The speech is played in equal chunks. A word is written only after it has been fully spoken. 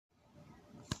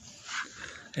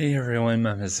Hey everyone,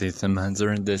 my name is Ethan Munzer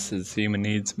and this is Human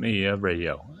Needs Media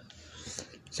Radio.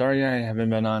 Sorry I haven't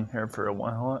been on here for a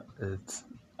while.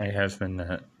 I have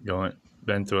been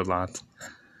through a lot,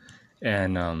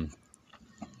 and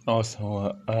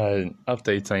also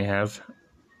updates I have,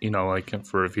 like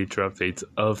for future updates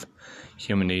of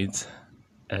Human Needs,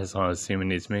 as well as Human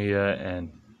Needs Media and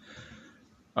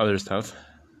other stuff.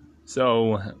 So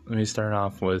let me start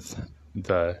off with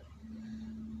that.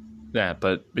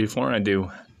 But before I do,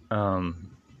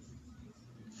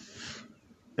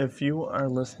 if you are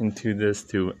listening to this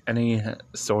to any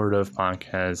sort of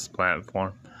podcast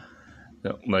platform,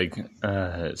 like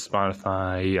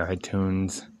Spotify,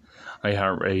 iTunes,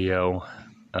 iHeartRadio,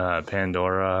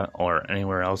 Pandora, or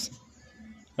anywhere else,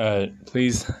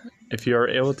 please, if you are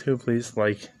able to, please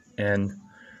like and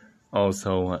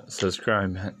also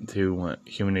subscribe to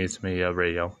Human Needs Media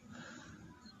Radio,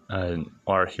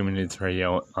 or Human Needs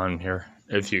Radio on here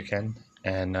if you can,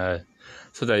 and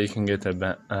so that you can get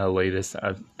the latest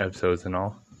episodes and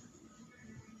all.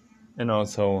 And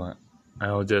also,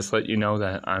 I will just let you know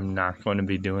that I'm not going to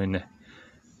be doing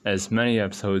as many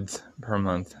episodes per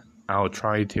month. I'll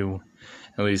try to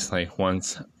at least like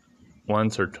once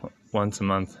a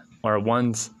month, or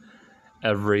once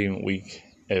every week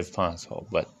if possible,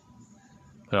 but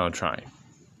I'll try.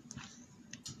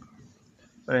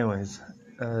 But anyways,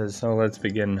 so let's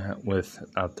begin with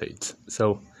updates.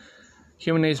 So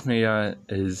Human Needs Media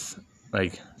is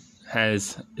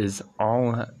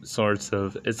all sorts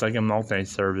of, it's like a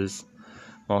multi-service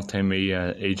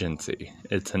multimedia agency.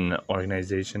 It's an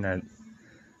organization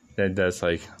that does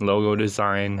like logo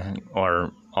design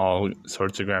or all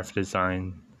sorts of graphic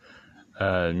design,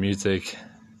 music,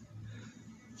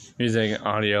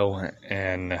 audio,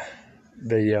 and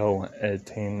video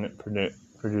editing,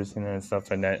 producing and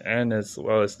stuff like that, and as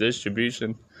well as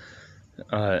distribution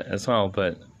as well.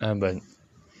 But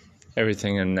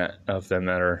everything in that of that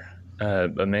matter,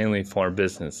 but mainly for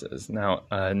businesses. Now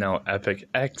Epic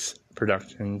X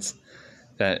Productions,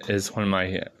 that is one of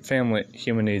my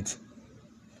Human Needs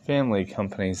family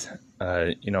companies,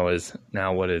 is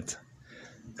now what it's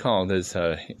called, is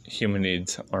Human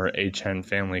Needs, or HN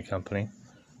Family Company,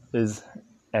 is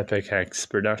Epic X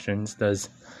Productions, does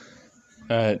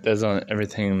on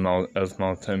everything of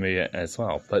multimedia as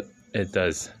well, but it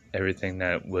does everything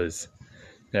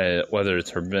whether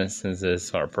it's for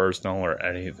businesses or personal or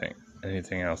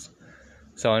anything else.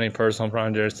 So any personal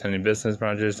projects, any business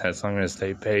projects, as long as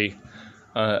they pay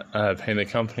the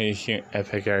company,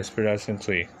 Epic X Productions,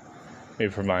 we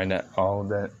provide all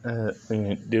that.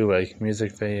 We do like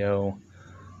music video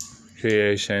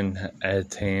creation,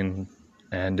 editing,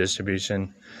 and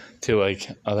distribution to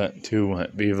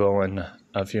Vivo and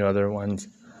a few other ones,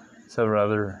 several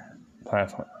other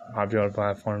popular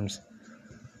platforms,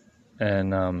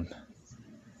 and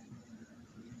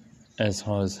as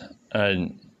well as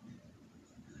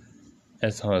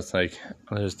like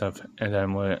other stuff,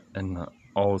 and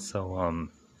also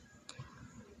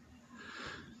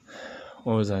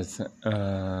what was I saying?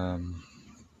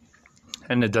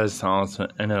 And it does also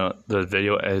the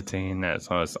video editing, as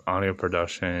well as audio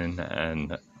production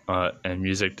and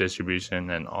music distribution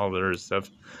and all the other stuff.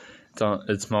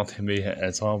 It's multimedia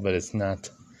as well, but it's not.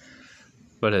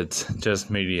 But it's just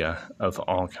media of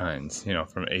all kinds,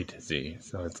 from A to Z.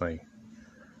 So it's like,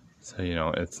 it's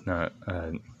not.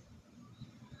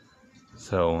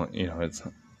 It's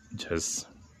just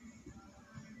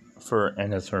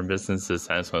it's for businesses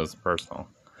as well as personal.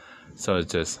 So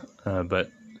it's just, but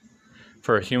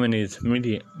for Human Needs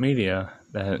Media,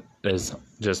 that is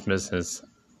just business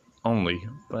only,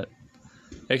 but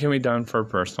it can be done for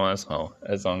personal as well,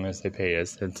 as long as they pay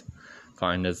us. It's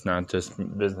fine. It's not just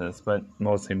business, but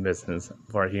mostly business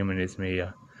for Human Needs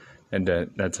Media, and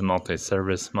that's a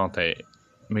multi-service,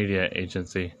 multimedia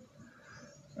agency.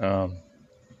 So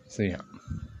yeah.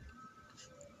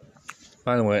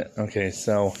 By the way, okay,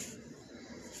 so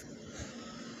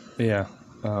yeah,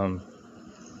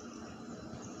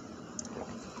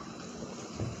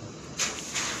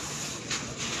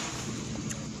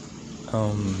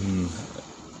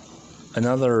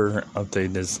 another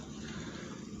update is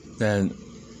that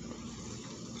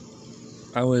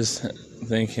I was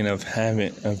thinking of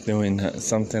doing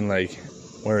something like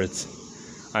where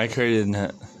I created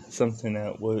something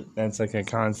that's like a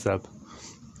concept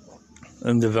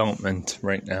in development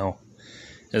right now.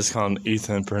 It's called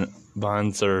Ethan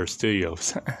Bonzer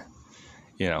Studios.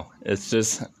 It's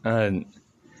just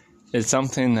it's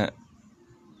something that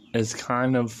is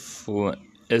kind of,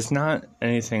 it's not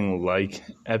anything like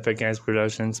Epic X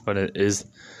Productions, but it is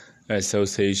an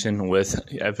association with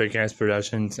Epic X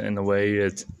Productions in the way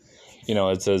it's,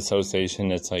 it's an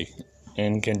association. It's like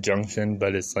in conjunction,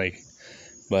 but it's like,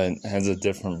 but has a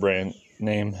different brand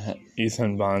name,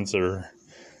 Ethan Bonzer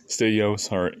Studios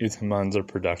or Ethan Bonzer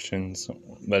Productions,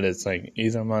 but it's like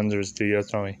Ethan Bonzer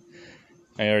Studios. Probably,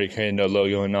 I already created the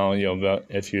logo and all, but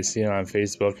if you see it on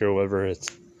Facebook or whatever, it's,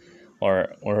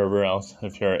 or wherever else,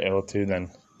 if you're able to, then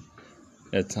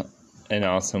it's an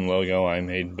awesome logo I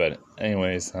made. But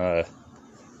anyways, or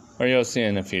you'll see it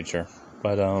in the future.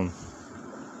 But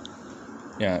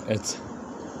yeah, it's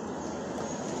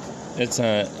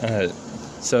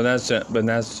so that's just, but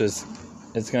that's just,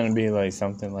 it's gonna be like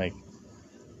something like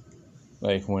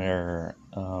where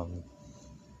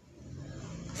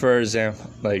for example,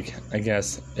 like, I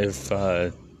guess if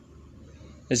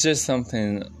it's just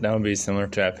something that would be similar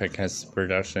to Epic has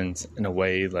Productions in a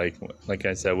way, like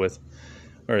I said, with,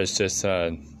 or it's just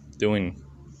doing,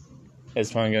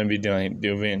 it's probably going to be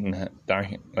doing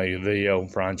like video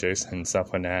projects and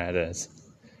stuff like that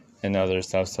and other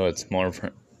stuff, so it's more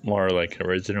like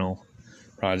original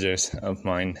projects of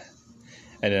mine,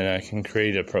 and then I can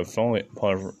create a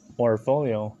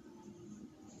portfolio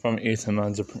from Ethan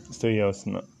Bonzer Studios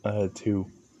to,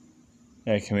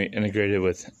 it can be integrated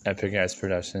with Epic Ass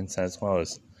Productions as well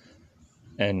as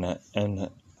being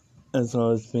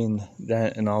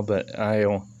that and all. But I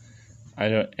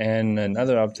don't. And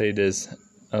another update is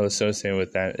associated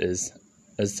with that is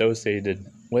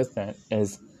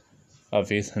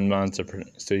of Ethan Bonzer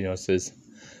Studios is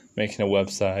making a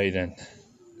website and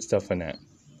stuff like that.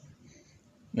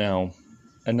 Now,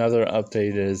 another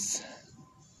update is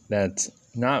that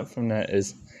not from that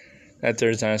is that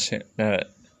there's actually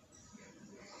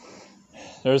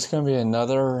there's going to be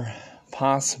another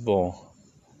possible,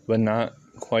 but not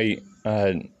quite,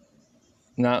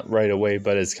 not right away,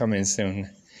 but it's coming soon,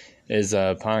 is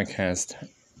a podcast,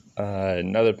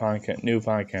 another new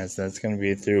podcast that's going to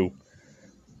be through,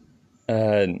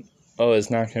 it's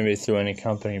not going to be through any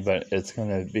company, but it's going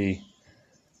to be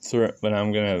through, but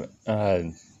I'm going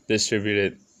to distribute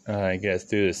it, I guess,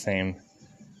 through the same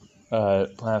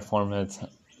platform as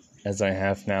I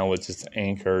have now, which is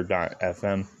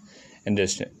Anchor.fm. And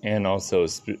also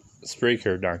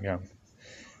Spreaker.com.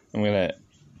 I'm going to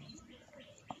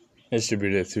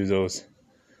distribute it through those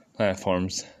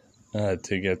platforms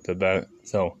to get the best,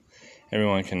 so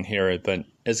everyone can hear it. But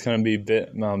it's going to be a bit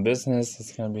about business.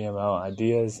 It's going to be about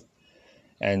ideas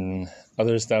and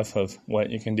other stuff of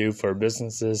what you can do for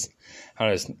businesses, how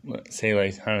to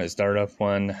start up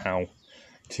one, how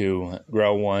to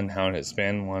grow one, how to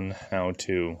expand one, how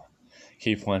to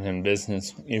keep one in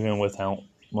business even with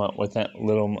that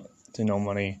little to no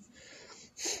money,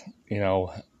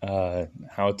 how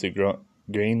to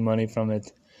gain money from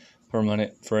it,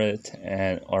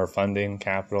 and or funding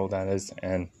capital, that is,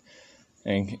 and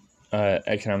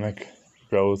economic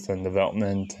growth and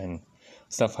development and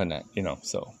stuff like that,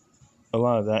 so a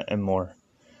lot of that and more.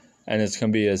 And it's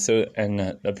going to be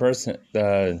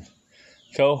the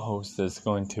co-host that's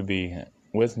going to be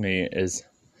with me is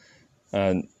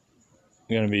going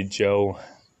to be Joe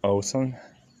Olsen,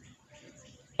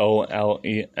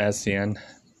 Olesen.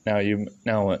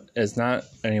 Now it's not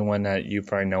anyone that you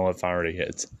probably know of already.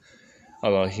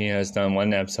 Although he has done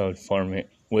one episode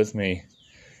with me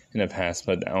in the past,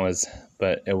 but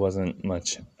it wasn't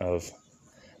much of.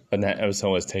 But that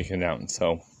episode was taken down.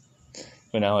 So,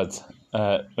 but now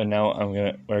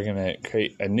we're gonna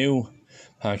create a new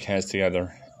podcast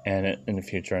together, and in the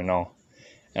future and all,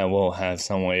 and we'll have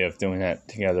some way of doing that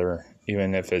together,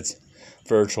 even if it's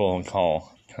virtual and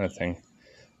call kind of thing.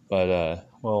 But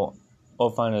we'll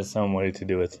find some way to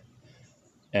do it,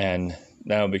 and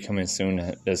that'll be coming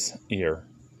soon this year.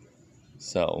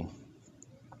 So,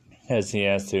 because he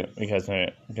has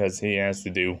to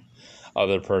do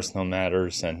other personal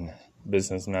matters and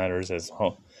business matters as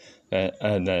well,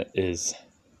 that is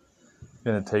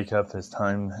going to take up his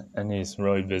time, and he's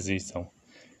really busy. So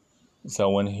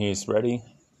when he's ready,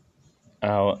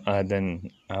 I'll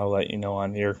let you know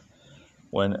on here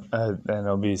when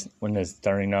it'll be when it's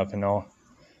starting up and all.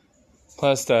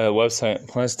 Plus the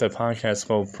podcast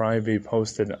will probably be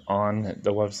posted on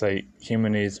the website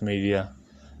Human Needs Media,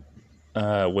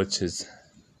 which the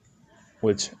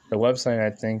website I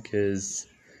think is.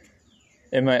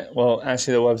 It might, well,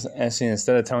 actually,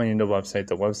 instead of telling you the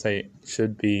website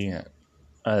should be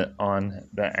on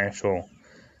the actual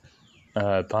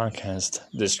podcast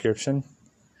description,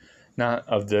 not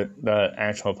of the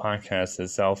actual podcast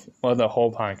itself, well, the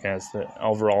whole podcast, the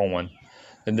overall one,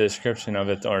 the description of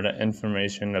it, or the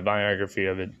information, the biography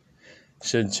of it,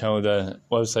 should show the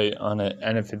website on it,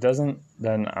 and if it doesn't,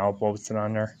 then I'll post it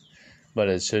on there, but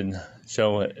it should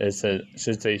show it,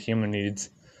 should say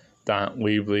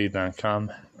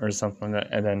humanneeds.weebly.com or something like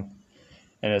that, and then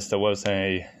and it's the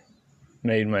website I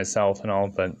made myself and all,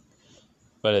 but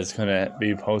it's gonna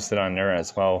be posted on there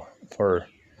as well for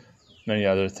many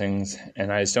other things,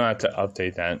 and I still have to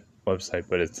update that website,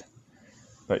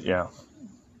 but yeah,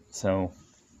 so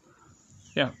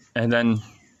yeah, and then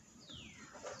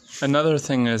another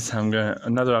thing is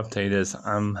another update is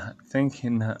I'm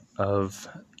thinking of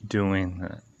doing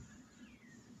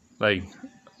like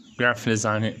graphic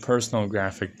designing, personal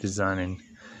graphic designing,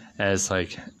 as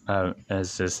like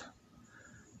as just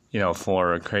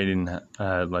for creating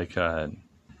like a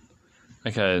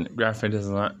graphic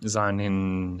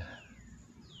designing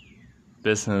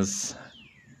business,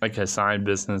 like a side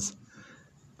business,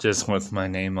 just with my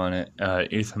name on it,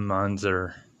 Ethan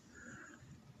Monzer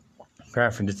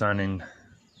graphic designing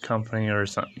company or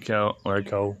something, or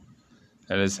go.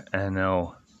 That is, and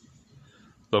it'll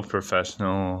look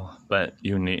professional but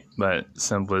unique, but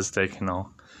simplistic and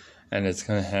all. And it's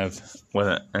gonna have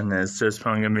and it's just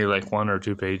probably gonna be like 1 or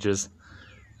 2 pages,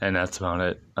 and that's about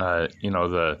it.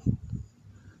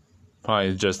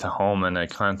 Probably just a home and a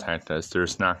contact us.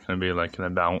 There's not gonna be like an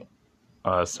about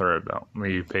us or about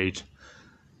me page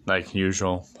like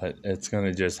usual, but it's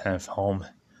gonna just have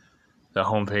the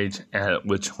homepage,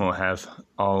 which will have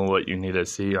all what you need to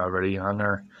see already on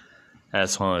there,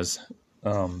 as well as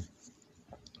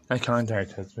a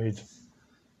contact us page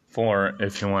for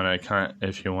if you want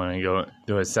to go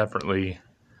do it separately,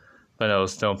 but it'll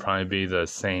still probably be the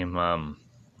same.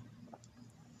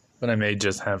 But I may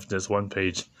just have this one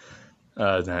page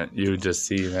that you just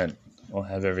see that will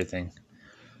have everything,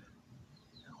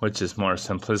 which is more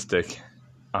simplistic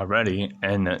already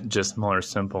and just more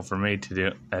simple for me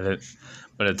to edit,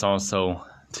 but it's also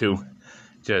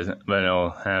but it'll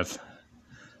have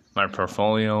my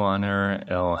portfolio on there.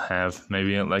 It'll have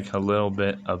maybe like a little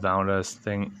bit about us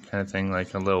kind of thing,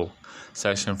 like a little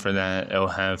section for that. It'll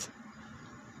have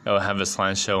a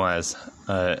slideshow as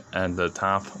at the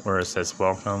top where it says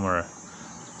welcome or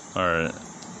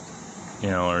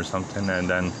or something, and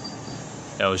then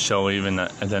it'll show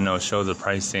it'll show the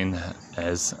pricing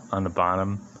as on the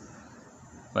bottom,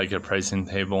 like a pricing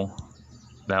table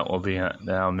that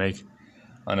I'll make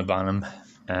on the bottom,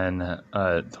 and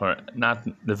not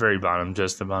the very bottom,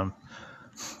 just the bottom,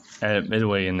 and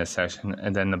midway in the section,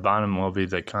 and then the bottom will be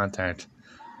the contact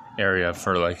area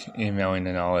for like emailing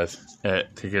and all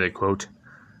to get a quote,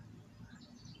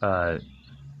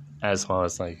 as well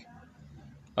as like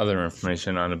other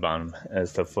information on the bottom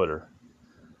as the footer.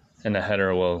 And the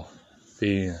header will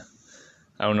be,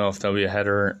 I don't know if there'll be a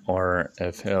header or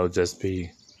if it'll just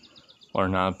be or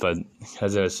not, but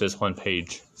because it's just one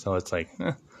page, so it's like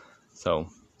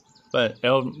but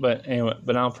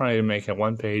I'll probably make it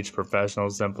one page, professional,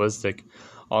 simplistic.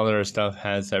 All their stuff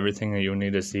has everything that you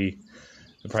need to see,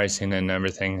 the pricing and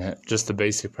everything, just the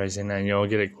basic pricing, and you'll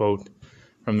get a quote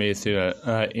from me through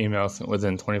email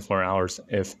within 24 hours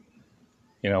if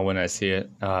when I see it.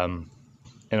 And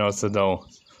also though,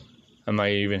 I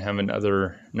might even have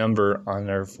another number on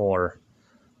there for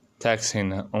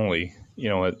texting only,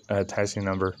 a texting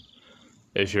number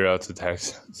if you're out to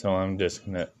text. So I'm just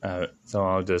gonna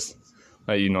I'll just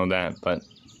let you know that, but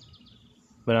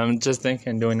I'm just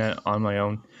thinking doing that on my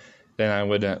own. Then I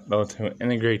would be able to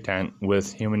integrate that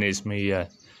with Human Needs Media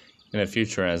in the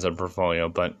future as a portfolio,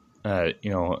 but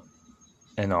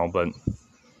and all, but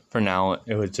for now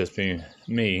it would just be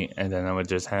me, and then I would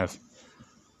just have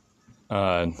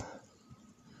I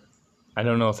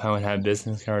don't know if I would have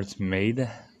business cards made,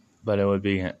 but it would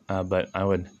be but I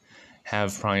would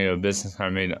have probably a business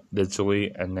card made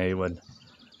digitally, and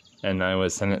I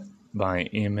would send it by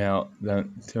email to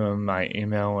them by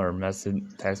email or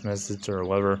text message or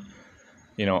whatever,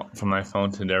 from my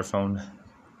phone to their phone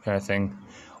kind of thing,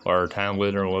 or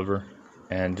tablet or whatever,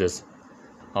 and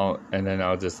then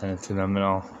I'll just send it to them and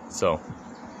all. So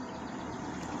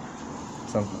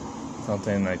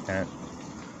something like that,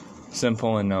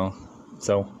 simple and no.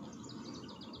 So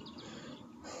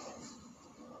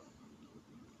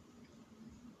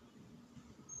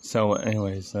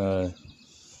anyways,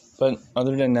 but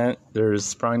other than that,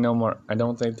 there's probably no more. I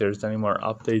don't think there's any more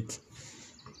updates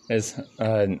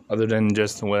other than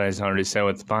just what I already said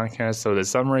with the podcast. So the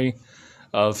summary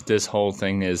of this whole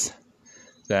thing is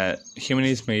that Human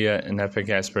Needs Media and Epic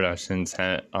Gas Productions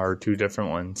are two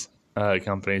different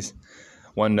companies.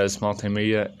 One does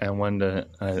multimedia, and one does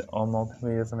all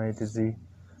multimedia from A to Z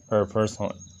for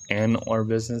personal and or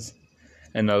business.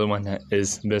 Another one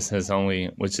is business only,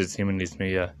 which is Human Needs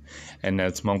Media, and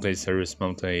that's multi-service,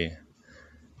 multimedia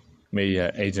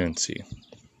agency.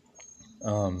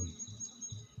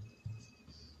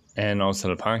 And also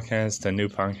the podcast, the new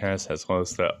podcast, as well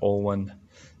as the old one.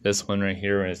 This one right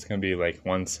here is going to be like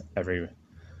once every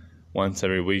once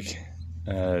every week.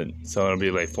 So it'll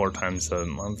be like 4 times a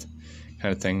month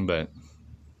kind of thing. But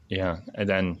yeah, and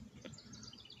then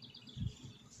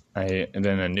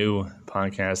a new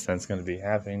podcast that's going to be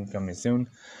happening coming soon.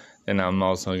 And I'm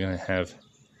also going to have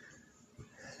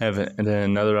and then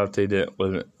another update that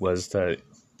was to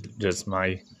just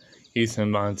my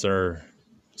Ethan Bonzer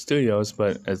Studios,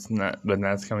 but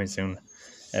that's coming soon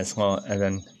as well. And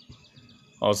then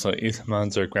also Ethan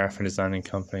Bonzer Graphic Designing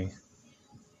Company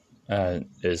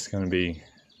is going to be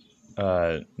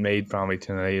made probably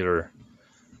tonight or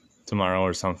tomorrow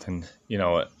or something.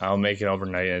 I'll make it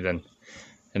overnight and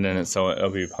then so it'll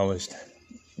be published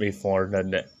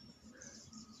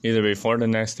either before the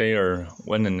next day or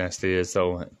when the next day is.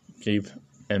 So keep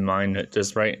in mind that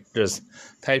just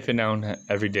type it down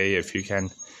every day if you can.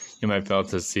 You might be able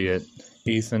to see it.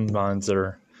 Ethan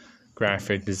Bonzer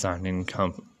Graphic Designing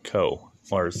Co.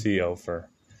 or CO for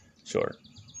short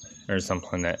or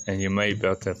something like that. And you might be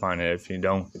able to find it. If you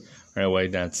don't right away,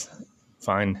 that's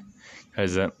fine.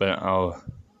 But I'll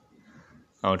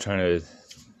try to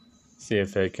see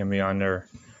if it can be on there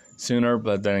sooner.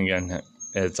 But then again,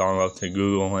 it's all up to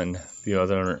Google and a few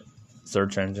other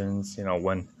search engines,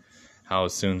 how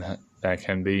soon that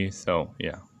can be. So,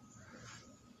 yeah.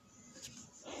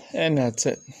 And that's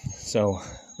it. So,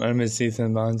 my name is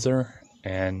Ethan Bonzer,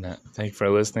 and thank you for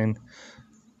listening.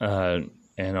 And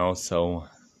also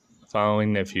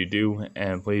following if you do,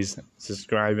 and please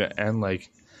subscribe and like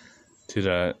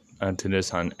to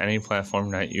this on any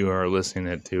platform that you are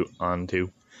listening onto.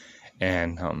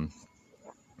 And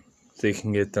so you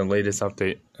can get the latest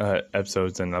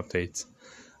episodes and updates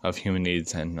of Human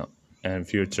Needs and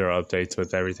future updates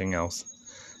with everything else.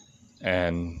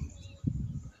 And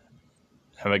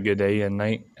have a good day and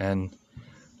night, and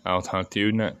I'll talk to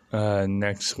you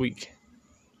next week.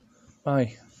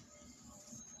 Bye.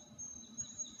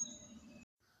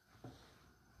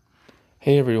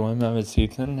 Hey everyone, my name is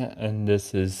Ethan, and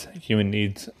this is Human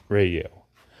Needs Radio.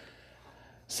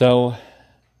 So,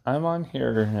 I'm on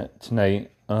here tonight,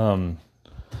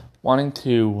 wanting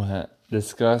to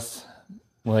discuss,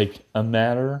 a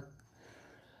matter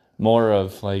more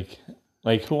of,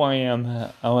 who I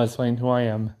am. I'll explain who I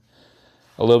am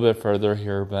a little bit further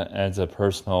here, but as a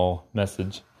personal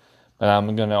message. But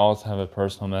I'm going to also have a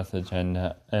personal message and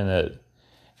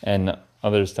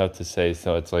other stuff to say,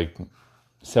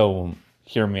 so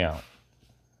hear me out.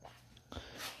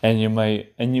 And you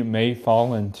may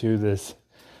fall into this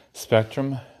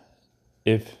spectrum.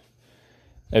 If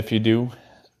you do,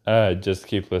 just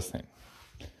keep listening.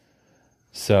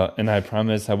 So, and I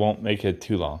promise I won't make it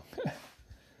too long.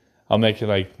 I'll make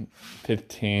it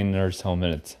 15 or so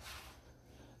minutes.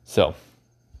 So,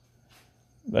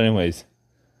 but anyways,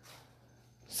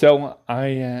 so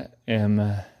I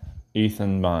am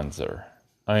Ethan Bonzer.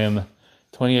 I am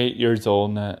 28 years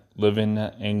old, live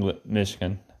in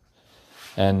Michigan,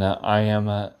 and I am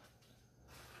a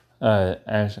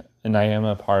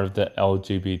part of the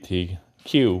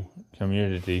LGBTQ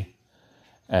community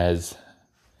as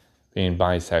being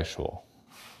bisexual.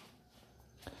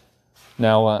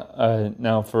 Now,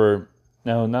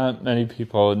 not many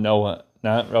people know.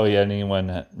 Not really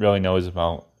anyone really knows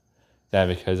about that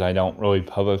because I don't really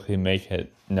publicly make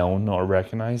it known or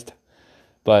recognized.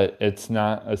 But it's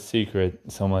not a secret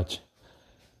so much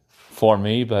for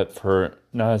me, but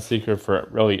not a secret for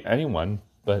really anyone.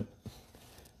 But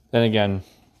then again,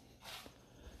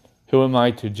 who am I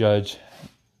to judge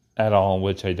at all,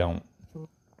 which I don't,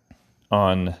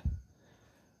 on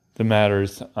the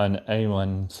matters on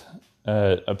anyone's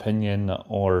opinion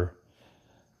or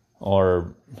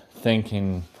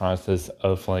thinking process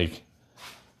of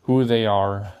who they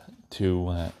are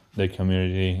to the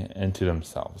community and to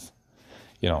themselves.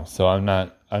 So I'm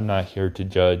not here to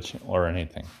judge or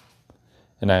anything,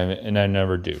 and I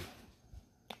never do.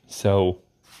 So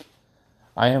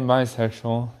I am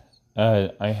bisexual.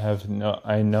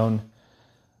 I known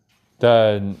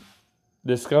the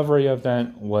discovery of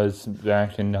that was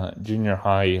back in junior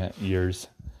high years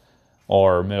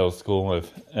or middle school,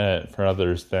 for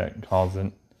others that calls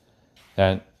it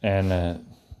that, and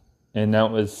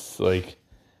that was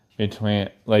between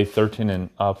 13 and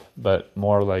up, but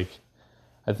more I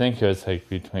think it was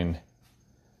between,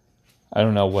 I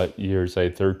don't know what years,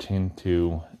 13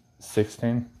 to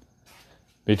 16.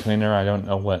 Between there, I don't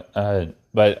know what,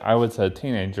 but I was a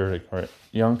teenager, or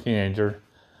young teenager.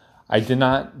 I did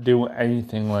not do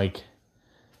anything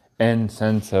in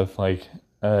sense of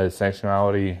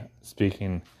sexuality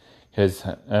speaking, because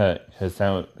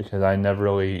I never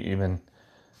really even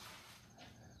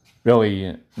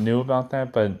really knew about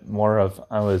that, but more of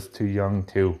I was too young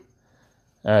to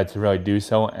to really do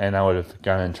so, and I would have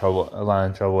gotten in trouble, a lot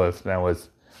of trouble if that was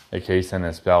the case and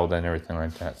expelled and everything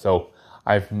like that. So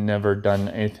I've never done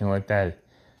anything like that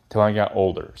till I got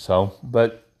older. So,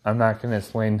 but I'm not going to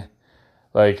explain,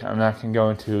 like, I'm not going to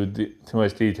go into too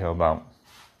much detail about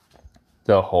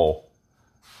the whole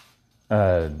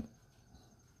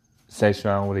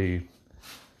sexuality,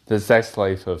 the sex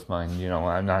life of mine. You know,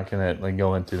 I'm not going to, like,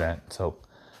 go into that. So,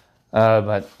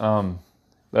 but I'm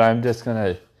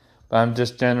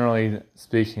just generally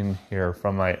speaking here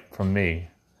from me,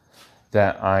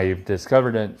 that I've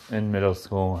discovered it in middle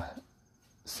school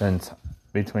since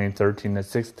between 13 and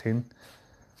 16,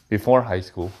 before high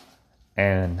school,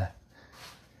 and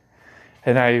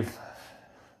I've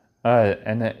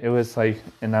and it was like,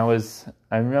 and I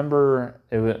remember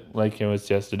it was like it was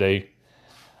yesterday.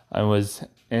 I was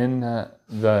in I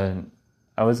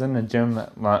was in the gym,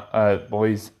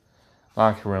 boys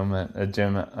locker room, at a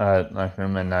gym locker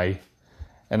room, and I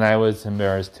was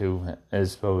embarrassed to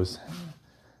expose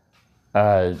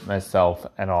myself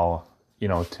at all, you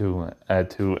know, to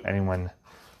anyone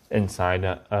inside,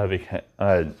 because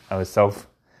I was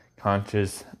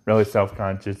self-conscious, really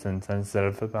self-conscious and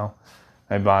sensitive about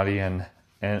my body,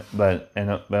 but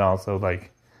also,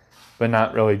 like, but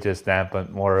not really just that,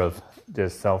 but more of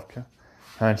just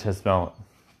self-conscious about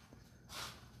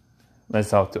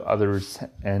myself to others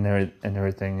and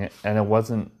everything. And it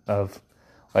wasn't of,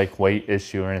 like, weight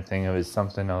issue or anything. It was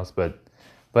something else, but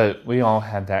we all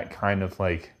had that kind of,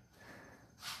 like,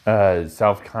 whether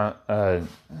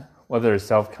it's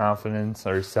self-confidence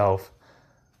or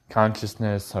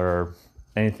self-consciousness or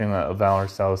anything about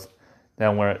ourselves, that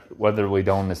whether we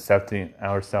don't accept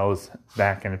ourselves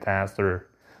back in the past, or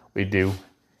we do,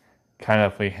 kind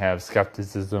of, we have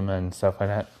skepticism and stuff like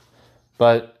that.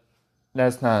 But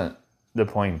that's not the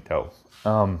point, though.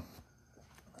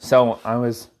 So I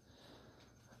was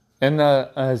in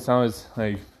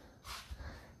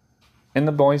in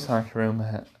the boys' locker room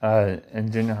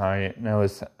in junior high, and I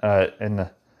was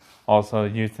also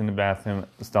using the bathroom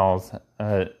stalls,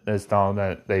 the stall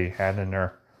that they had in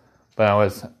there.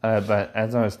 But but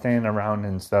as I was standing around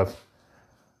and stuff,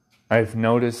 I've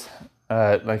noticed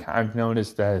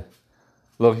that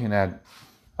looking at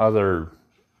other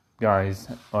guys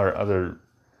or other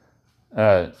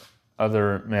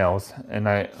males, and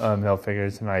male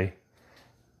figures, and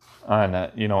on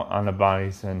the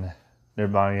bodies and their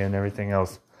body and everything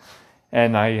else,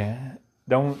 and I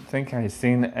don't think I've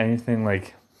seen anything,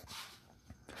 like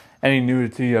any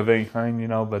nudity of any kind, you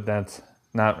know, but that's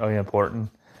not really important.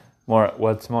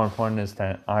 What's more important is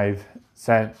that I've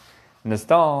sat in the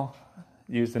stall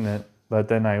using it, but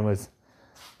my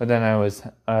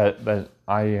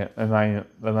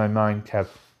mind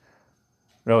kept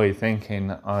really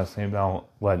thinking, honestly, about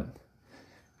what,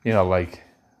 you know, like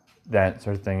that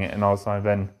sort of thing. And also I've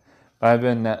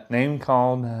been name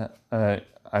called,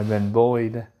 I've been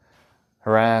bullied,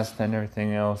 harassed, and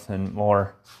everything else, and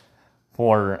more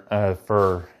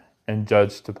for and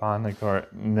judged upon, like, or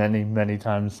many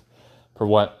times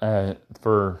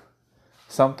for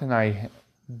something I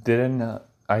did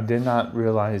not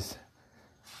realize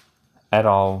at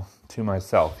all to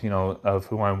myself, you know, of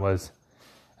who I was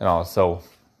and all. So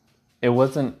it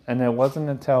wasn't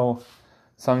until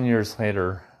some years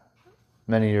later,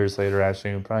 many years later,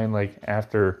 actually, probably like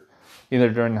after, either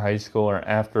during high school or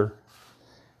after,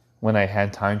 when I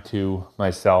had time to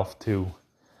myself to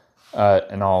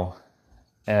and all,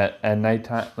 at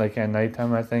nighttime,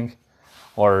 I think,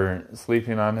 or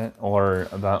sleeping on it, or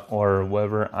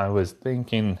whatever, I was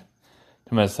thinking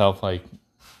to myself, like,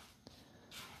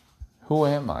 who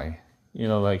am I? You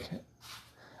know, like,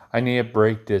 I need to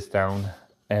break this down,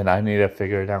 and I need to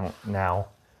figure it out now,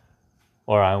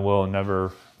 or I will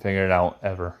never figure it out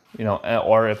ever. You know,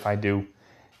 or if I do,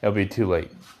 it'll be too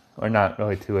late. Or not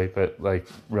really too late, but, like,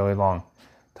 really long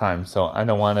time. So I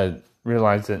don't want to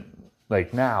realize it,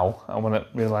 like, now. I want to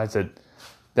realize it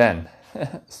then.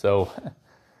 So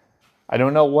I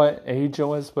don't know what age it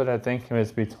was, but I think it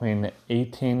was between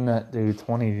 18 to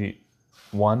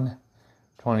 21,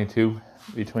 22,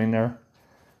 between there,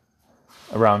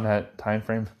 around that time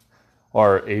frame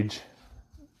or age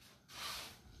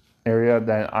area,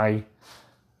 that I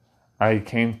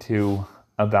came to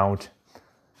about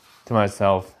to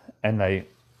myself at night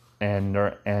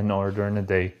or during the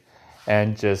day,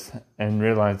 and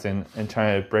realizing and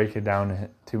trying to break it down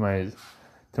to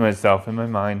myself in my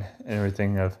mind and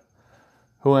everything, of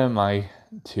who am I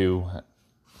to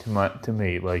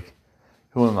me, like,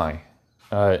 who am I?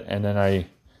 And then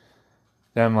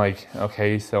I'm like,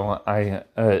 okay, so I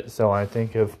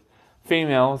think of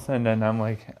females, and then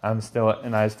I'm still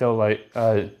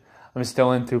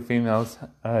into females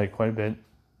quite a bit,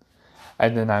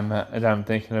 and I'm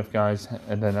thinking of guys,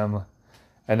 and then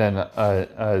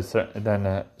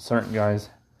certain guys,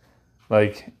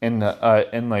 like in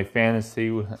like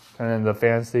fantasy, kind of the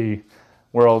fantasy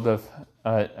world of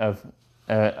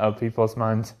people's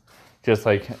minds, just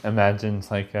like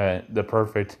imagines like the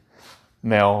perfect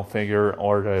male figure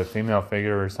or the female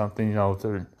figure or something,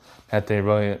 that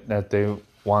they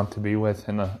want to be with,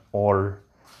 or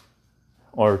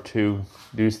to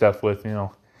do stuff with,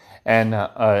 and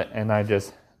and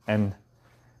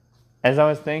as I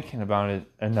was thinking about it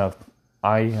enough,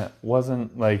 I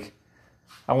wasn't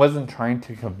trying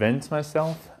to convince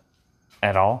myself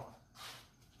at all,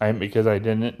 because I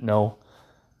didn't know,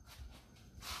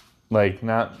 like,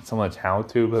 not so much how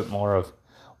to, but more of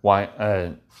why,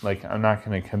 I'm not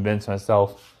going to convince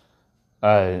myself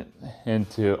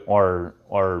into or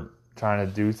trying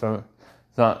to do something.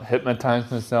 It's not hypnotize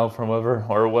myself or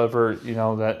whatever,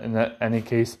 that in any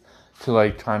case, to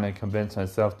like trying to convince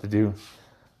myself to do,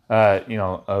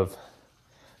 of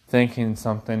thinking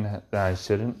something that I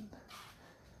shouldn't.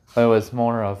 It was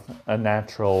more of a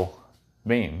natural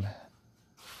being,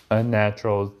 a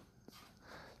natural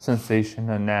sensation,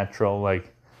 a natural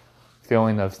like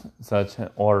feeling of such,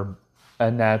 or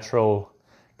a natural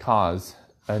cause,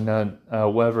 and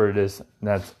whatever it is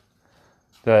that's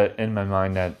in my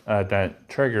mind that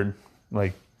triggered,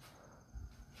 like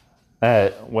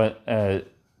that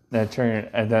triggered,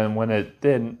 and then when it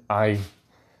did, I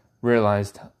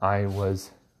realized I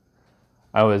was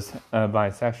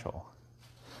bisexual.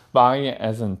 Bi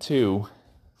as in two,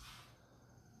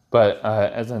 but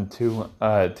as in two,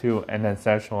 and then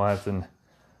sexual as in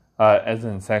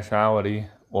sexuality,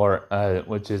 or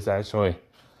which is actually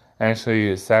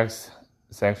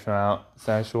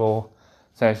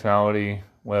sexuality,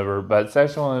 whatever. But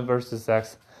sexual versus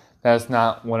sex, that's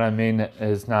not what I mean.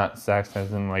 Is not sex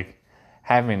as in like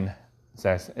having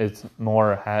sex. It's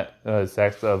more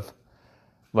sex of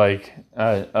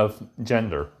of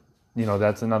gender.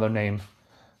 That's another name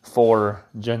for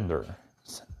gender.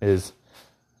 Is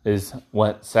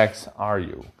what sex are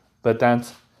you? But a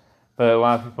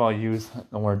lot of people use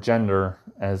the word gender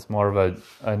as more of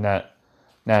a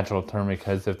natural term,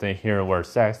 because if they hear the word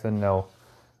sex, then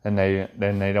they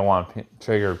don't want to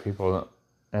trigger people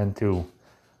into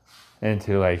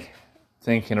like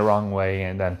thinking the wrong way,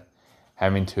 and then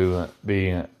having to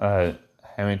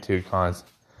cause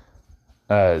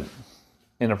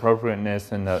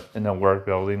inappropriateness in the work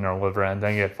building or whatever, and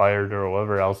then get fired or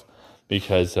whatever else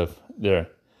because of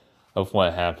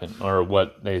what happened or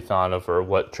what they thought of or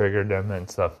what triggered them and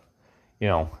stuff,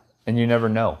 and you never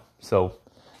know. So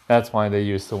that's why they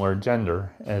use the word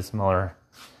gender as more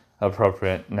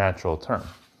appropriate natural term,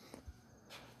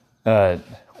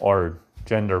 or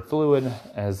gender fluid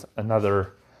as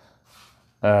another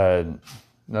one.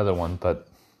 But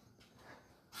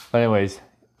anyways,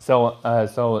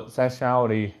 so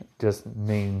sexuality just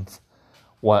means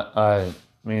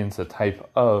means a type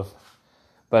of,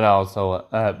 but also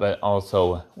if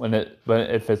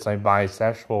it's like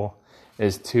bisexual,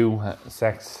 is two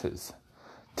sexes,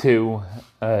 two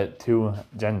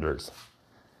genders.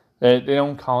 They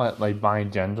don't call it like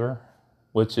bi-gender,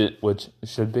 which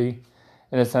should be,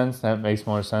 in a sense. That makes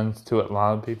more sense to a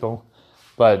lot of people,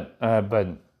 but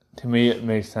to me it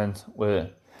makes sense with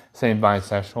saying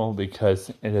bisexual, because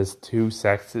it is two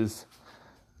sexes,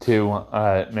 two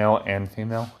male and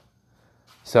female.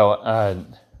 So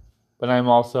but I'm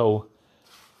also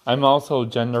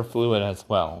gender fluid as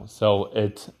well. So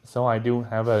I do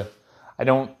have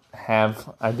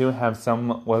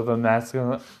some of a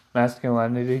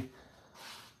masculinity.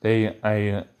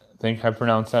 I think I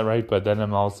pronounced that right, but then I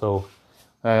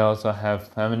also have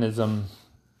feminism,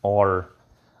 or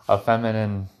a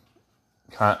feminine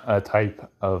type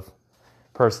of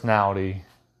personality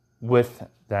with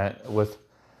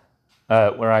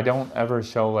where I don't ever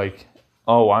show like,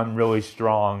 oh, I'm really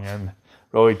strong and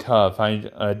really tough.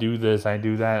 I do this, I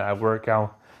do that, I work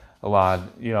out a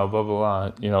lot, blah blah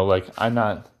blah. Like I'm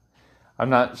not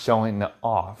showing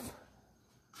off.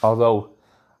 Although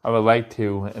I would like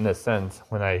to, in a sense,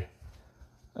 when I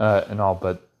and all,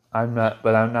 but I'm not.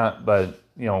 But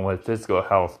with physical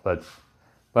health, but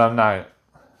I'm not.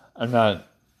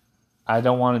 I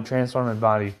don't want to transform my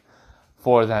body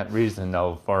for that reason,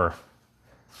 though.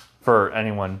 For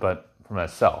anyone, but for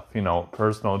myself,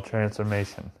 personal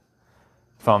transformation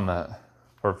for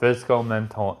physical,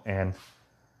 mental, and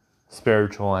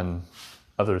spiritual, and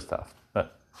other stuff.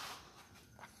 But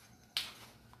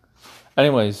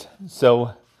anyways,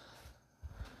 so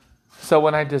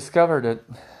when I discovered it,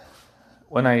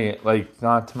 when I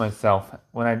thought to myself,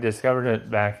 when I discovered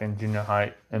it back in junior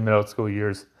high and middle school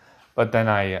years, but then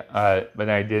I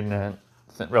didn't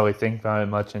really think about it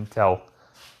much until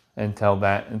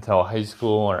high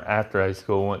school or after high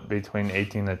school, between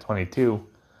 18 and 22,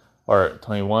 or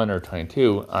 21 or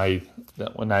 22.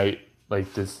 When I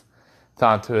like just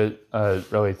thought to it,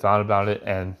 really thought about it,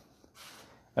 and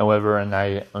whatever, and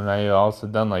I also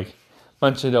done like a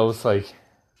bunch of those like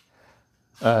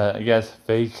I guess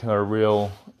fake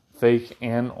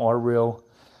and or real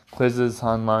quizzes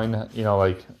online,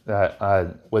 like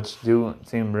that, which do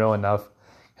seem real enough,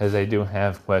 because they do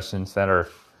have questions that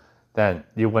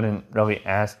you wouldn't really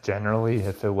ask generally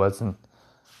if it wasn't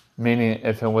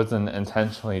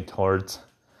intentionally towards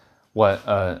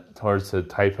towards the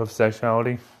type of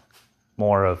sexuality,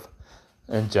 more of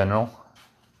in general.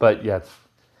 But yes,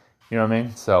 you know what I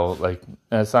mean? So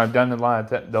so I've done a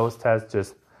lot of those tests,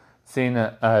 just seeing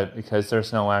it, because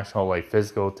there's no actual like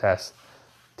physical test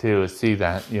to see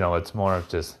that. It's more of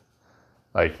just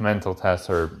like mental tests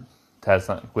or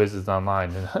quizzes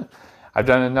online. And I've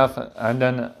done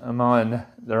them all,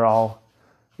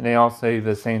 and they all say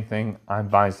the same thing: I'm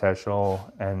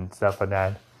bisexual and stuff like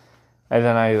that. And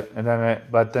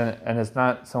it's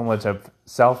not so much of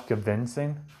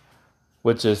self-convincing,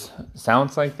 which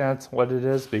sounds like that's what it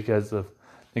is because of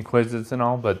the quizzes and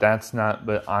all, but that's not.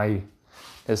 But I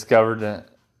discovered that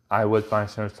I was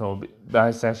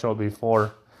bisexual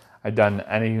before I'd done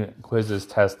any quizzes,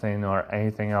 testing, or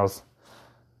anything else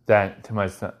that to my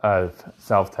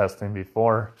self-testing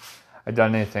before I'd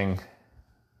done anything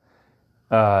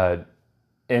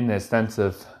in the sense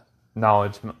of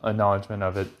acknowledgement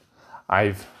of it.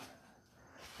 I've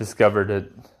discovered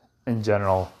it in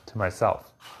general to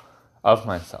myself,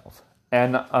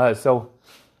 and so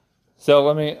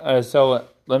let me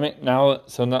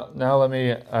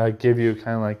give you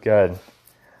kind of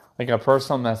like a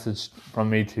personal message from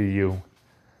me to you.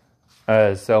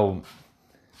 And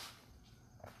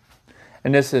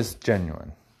this is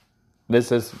genuine.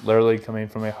 This is literally coming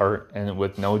from my heart, and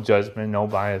with no judgment, no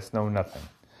bias, no nothing.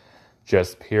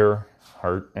 Just pure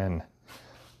heart and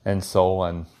soul,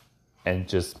 and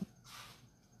just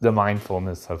the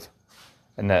mindfulness of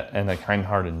and the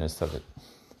kind-heartedness of it.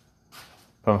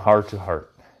 From heart to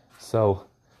heart. So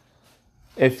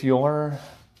if you're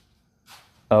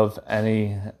of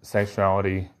any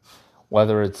sexuality,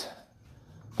 whether it's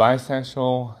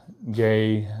bisexual,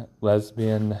 gay,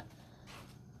 lesbian,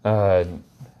 the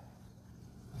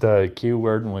Q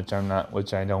word, which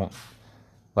I don't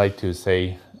like to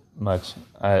say much.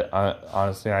 I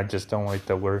honestly, I just don't like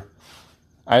the word.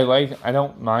 I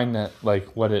don't mind that, like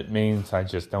what it means. I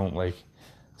just don't like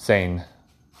saying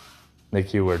the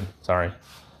Q word. Sorry.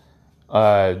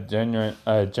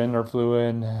 Gender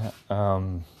fluid,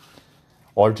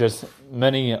 or just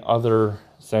many other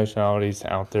sexualities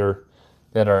out there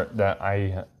that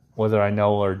I, whether I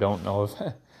know or don't know if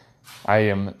I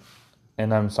am,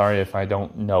 and I'm sorry if I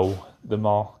don't know them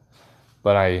all,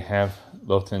 but I have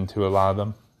looked into a lot of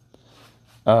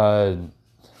them,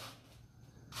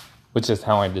 which is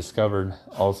how I discovered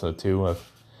also too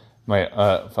of my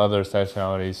other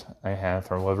sexualities I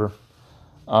have or whatever.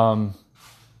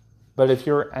 But if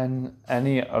you're in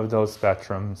any of those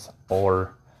spectrums,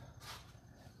 or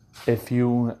if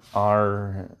you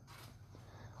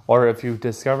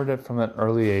discovered it from an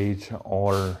early age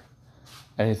or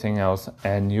anything else,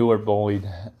 and you were bullied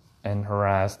and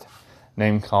harassed,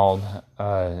 name-called,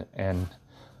 and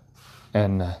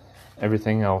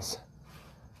everything else,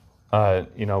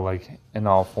 like in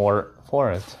all for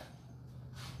it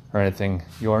or anything,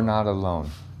 you're not alone.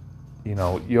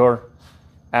 You're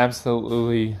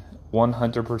absolutely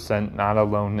 100% not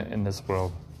alone in this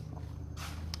world,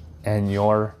 and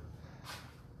you're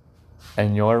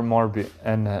more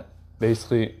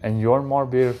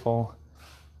beautiful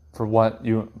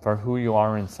for who you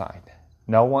are inside.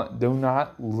 Do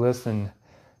not listen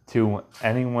to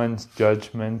anyone's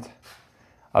judgment,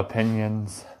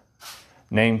 opinions,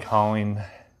 name calling,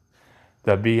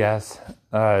 the BS,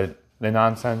 the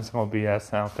nonsensical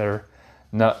BS out there.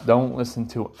 No, don't listen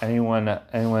to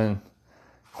anyone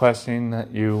questioning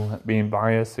you, being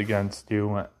biased against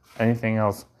you, anything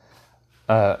else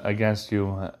against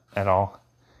you at all,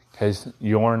 because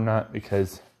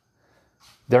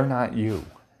they're not you.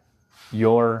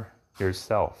 You're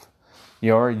yourself.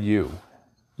 You're you.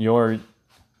 You're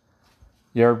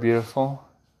beautiful.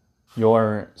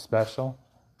 You're special,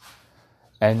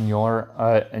 and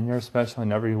you're special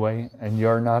in every way. And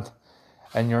you're not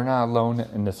alone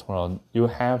in this world. You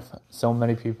have so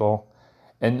many people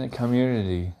in the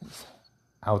communities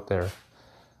out there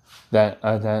that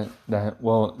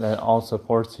all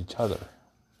supports each other.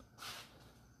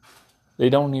 They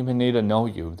don't even need to know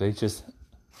you.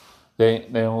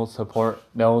 They'll support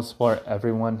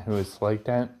everyone who is like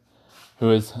that, who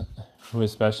is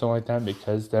special like that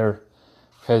because they're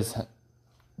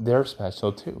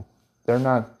special too. They're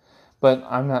not, but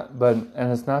I'm not. But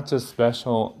and it's not just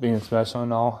being special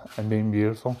and all, and being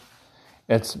beautiful.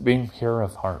 It's being pure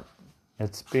of heart.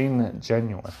 It's being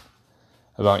genuine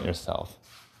about yourself.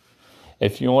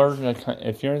 If you're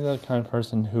the kind of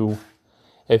person who,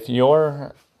 if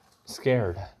you're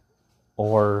scared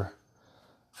or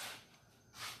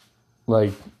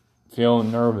like feel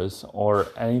nervous or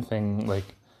anything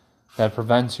like that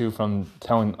prevents you from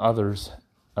telling others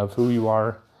of who you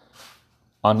are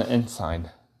on the inside,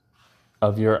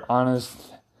 of your honesty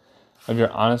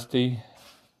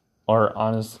or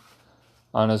honest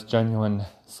genuine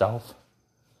self,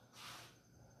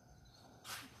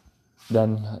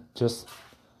 then just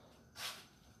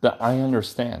that I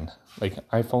understand. Like,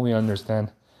 I fully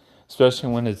understand, especially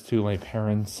when it's to like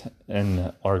parents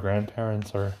and or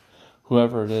grandparents or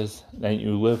whoever it is that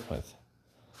you live with,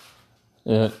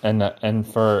 and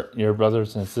for your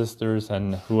brothers and sisters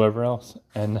and whoever else,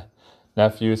 and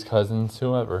nephews, cousins,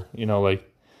 whoever, like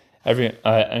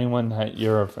anyone that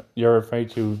you're afraid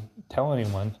to tell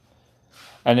anyone.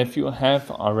 And if you have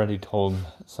already told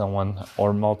someone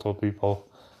or multiple people,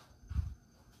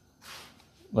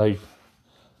 like,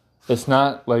 it's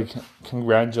not like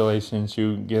congratulations,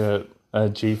 you get an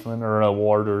achievement or an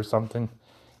award or something,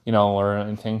 or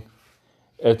anything.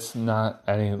 It's not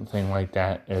anything like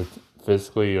that. It's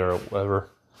physically or whatever.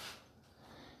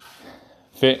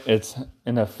 It's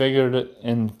in a figurative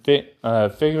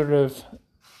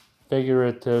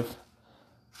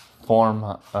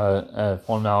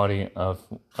formality of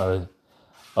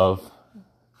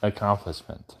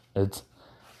accomplishment. It's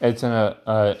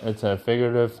a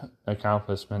figurative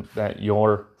accomplishment that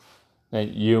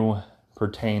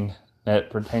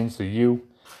pertains to you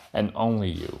and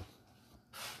only you.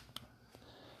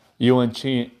 You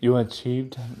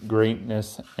achieved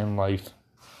greatness in life.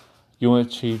 You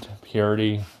achieved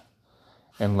purity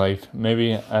in life.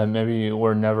 Maybe you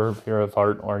were never pure of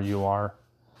heart, or you are.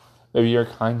 Maybe you're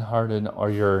kind-hearted, or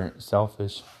you're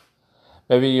selfish.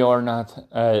 Maybe you are not.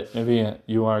 Maybe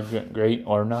you are great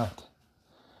or not.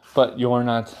 But you're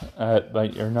not.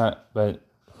 But you're not. But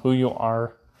who you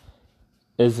are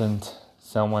isn't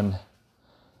like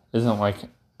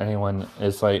anyone.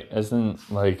 Isn't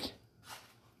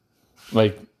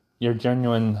like your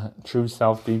genuine, true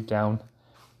self deep down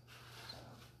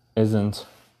isn't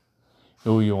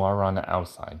who you are on the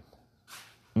outside.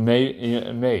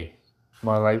 It may,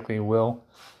 more likely will,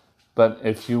 but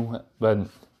I'm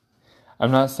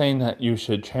not saying that you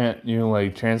should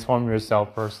transform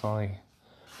yourself personally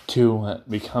to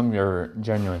become your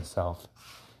genuine self.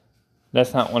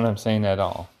 That's not what I'm saying at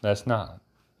all. That's not.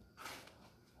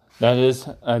 That's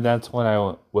what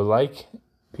I would like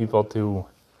people to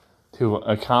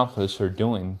accomplish or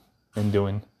doing,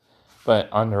 but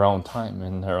on their own time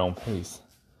and their own pace.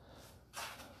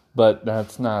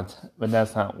 That's not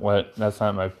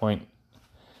my point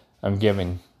I'm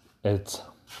giving. It's,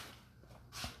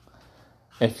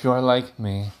 if you're like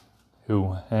me,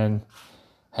 who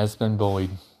has been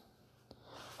bullied,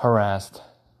 harassed,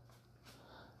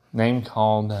 name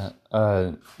called,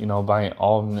 by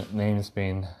all names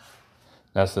being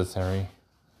necessary,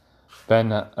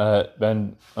 been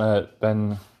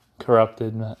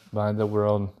corrupted by the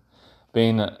world,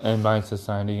 and by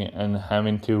society, and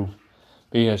having to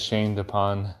be ashamed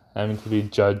upon, having to be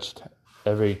judged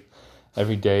every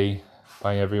day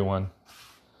by everyone,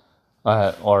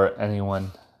 or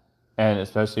anyone, and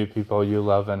especially people you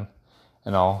love and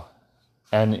all.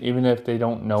 And even if they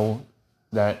don't know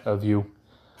that of you,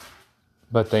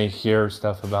 but they hear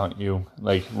stuff about you,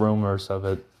 like rumors of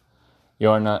it,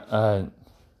 you're not,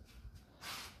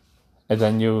 and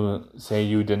then you say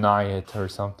you deny it or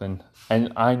something.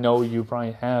 And I know you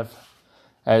probably have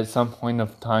at some point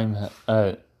of time,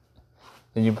 and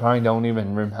you probably don't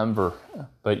even remember,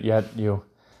 but yet you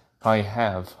probably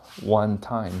have one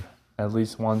time, at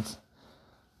least once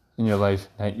in your life,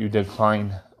 that you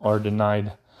declined or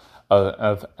denied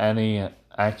of any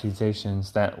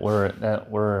accusations that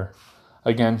were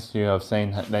against you, of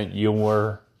saying that you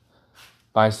were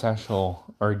bisexual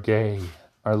or gay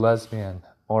or lesbian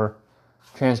or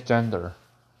transgender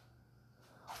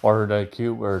or the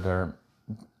Q word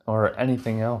or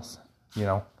anything else,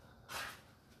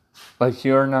 Like,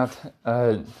 you're not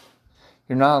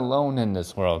alone in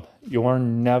this world. You're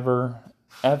never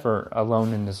ever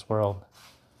alone in this world.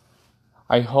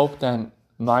 I hope that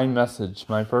my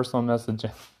personal message,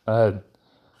 to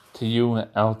you,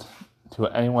 to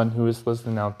anyone who is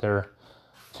listening out there,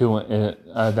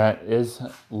 that is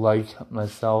like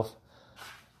myself,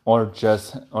 or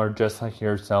just like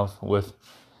yourself, with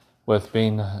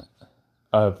being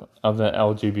of the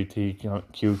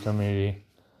LGBTQ community,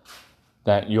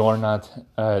 that you're not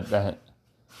that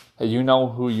you know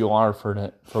who you are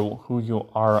for who you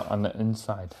are on the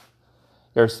inside.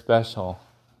 You're special.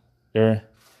 You're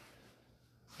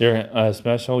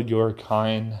special. You're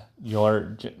kind.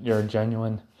 You're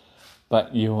genuine.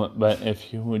 But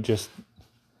if you would just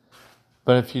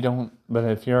but if you don't but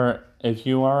if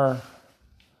you are,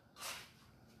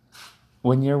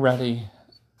 when you're ready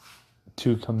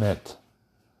to commit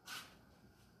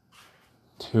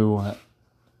to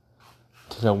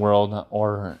the world,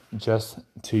 or just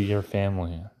to your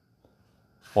family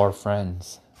or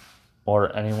friends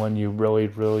or anyone you really,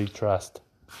 really trust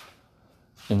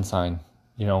inside,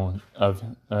 of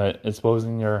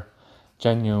exposing your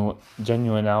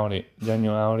genuinity,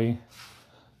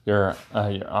 your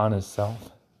honest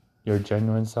self, your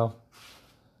genuine self,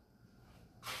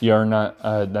 you're not,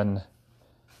 then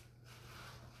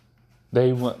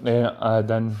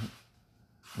then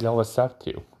they'll accept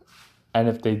you. And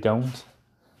if they don't,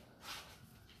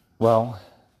 well,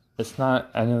 it's not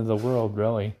end of the world,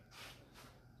 really.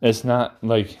 It's not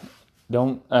like,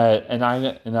 don't,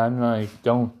 I'm like,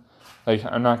 don't, like,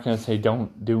 I'm not going to say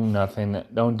don't do nothing,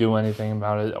 don't do anything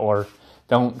about it, or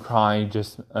don't cry,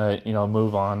 just,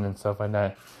 move on and stuff like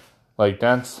that. Like,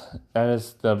 that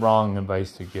is the wrong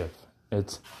advice to give.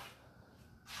 It's,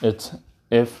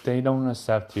 if they don't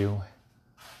accept you,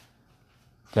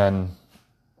 then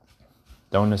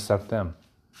don't accept them.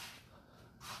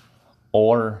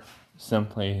 Or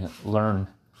simply learn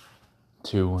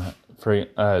to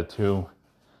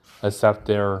accept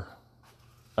their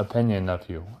opinion of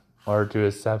you, or to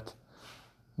accept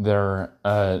their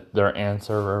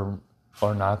answer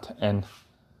or not, and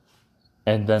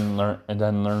then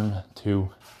learn to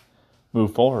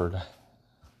move forward,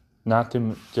 not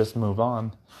to just move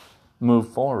on, move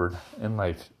forward in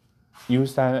life.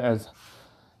 Use that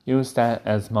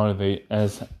as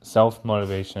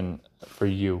self-motivation for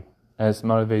you, as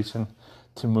motivation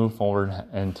to move forward,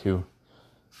 and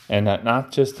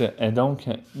not just to,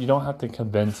 you don't have to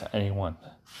convince anyone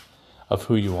of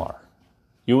who you are.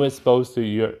 You expose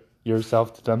to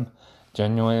yourself to them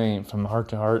genuinely from heart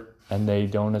to heart, and they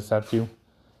don't accept you.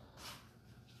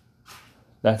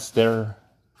 That's their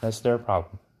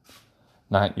problem,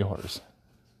 not yours.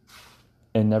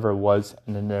 It never was,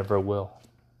 and it never will.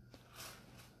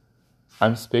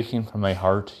 I'm speaking from my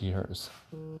heart to yours.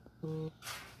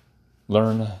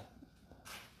 Learn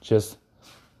to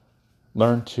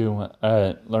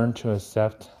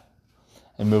accept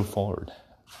and move forward.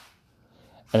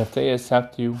 And if they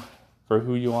accept you for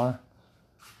who you are,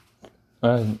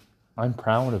 I'm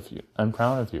proud of you. I'm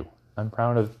proud of you. I'm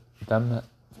proud of them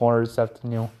for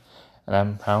accepting you, and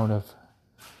I'm proud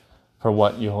for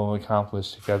what you'll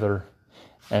accomplish together,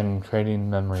 and creating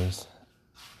memories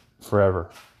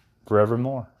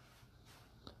forevermore.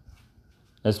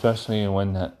 Especially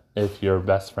if you're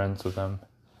best friends with them,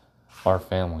 or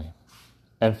family.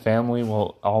 And family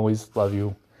will always love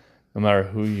you no matter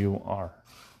who you are.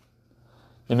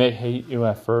 They may hate you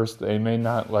at first, they may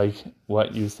not like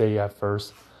what you say at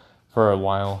first for a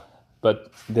while, but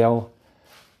but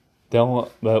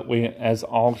we, as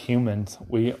all humans,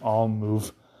 we all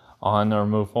move on or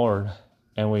move forward,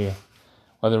 and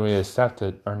whether we accept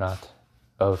it or not,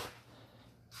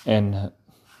 and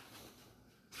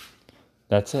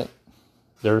that's it.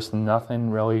 There's nothing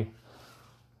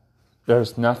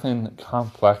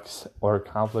complex or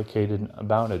complicated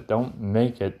about it. Don't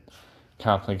make it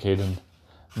complicated.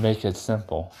 Make it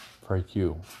simple for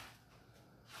you.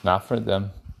 Not for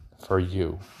them, for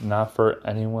you. Not for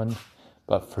anyone,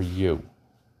 but for you.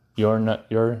 You're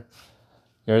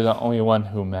the only one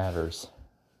who matters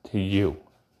to you.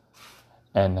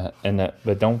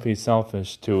 But don't be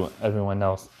selfish to everyone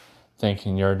else,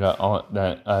 thinking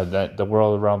that the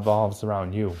world revolves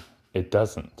around you. It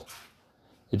doesn't.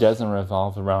 It doesn't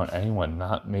revolve around anyone.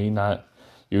 Not me. Not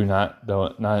you. Not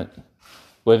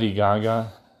Lady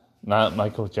Gaga. Not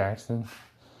Michael Jackson.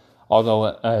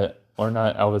 Although, or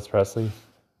not Elvis Presley.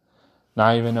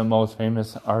 Not even the most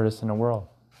famous artist in the world.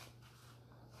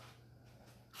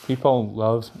 People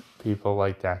love people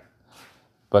like that,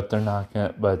 but they're not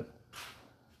gonna.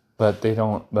 But they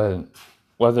don't. But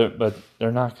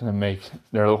they're not gonna make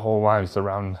their whole lives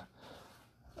revolve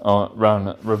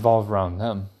around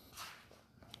them.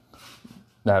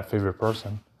 That favorite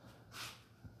person.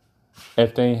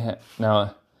 If they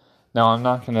now I'm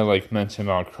not gonna mention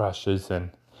about crushes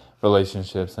and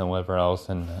relationships and whatever else,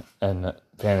 and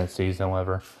fantasies and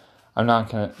whatever. I'm not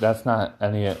gonna. That's not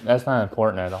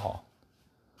important at all.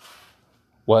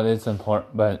 What is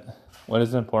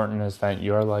important is that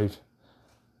your life,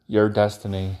 your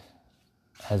destiny,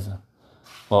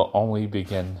 will only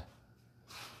begin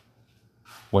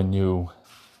when you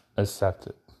accept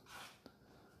it,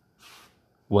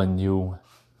 when you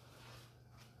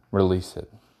release it,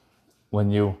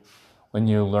 when you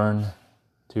learn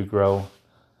to grow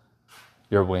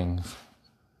your wings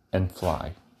and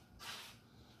fly.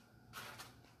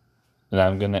 And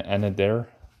I'm going to end it there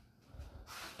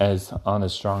as on a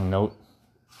strong note.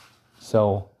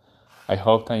 So I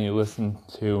hope that you listen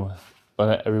to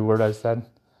every word I said.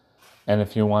 And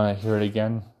if you want to hear it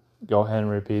again, go ahead and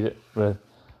repeat it.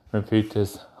 Repeat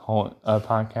this whole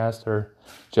podcast, or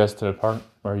just to the part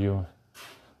where you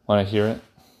want to hear it.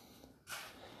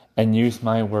 And use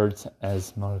my words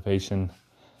as motivation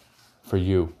for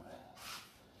you.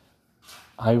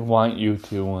 I want you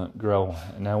to grow,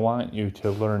 and I want you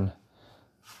to learn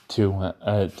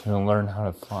learn how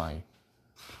to fly.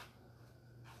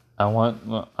 I want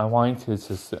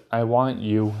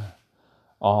you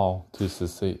all to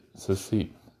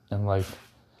succeed in life,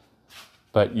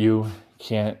 but you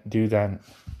can't do that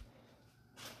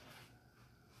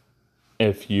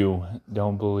if you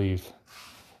don't believe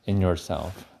in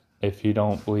yourself, if you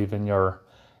don't believe in your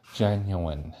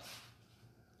genuine,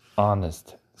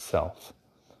 honest self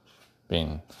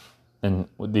being in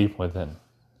deep within.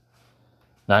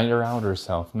 Not your outer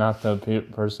self, not the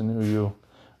person who you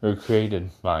were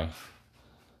created by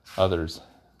others,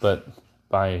 but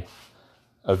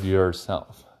of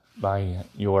yourself, by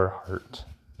your heart.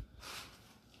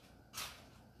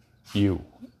 You,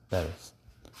 that is.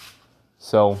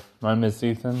 So, my name is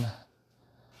Ethan.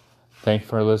 Thank you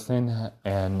for listening,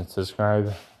 and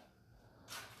subscribe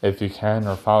if you can,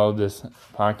 or follow this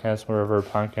podcast wherever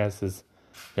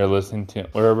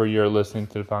you're listening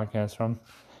to the podcast from.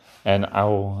 And I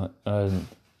will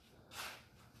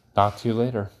talk to you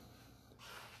later.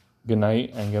 Good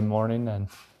night and good morning and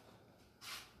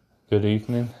good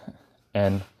evening,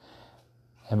 and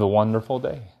have a wonderful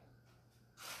day.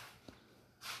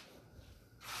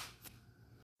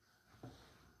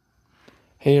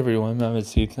 Hey everyone, my name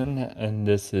is Ethan, and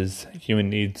this is Human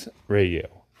Needs Radio.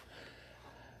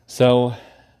 So,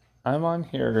 I'm on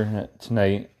here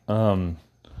tonight,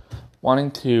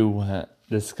 wanting to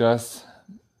discuss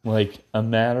a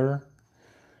matter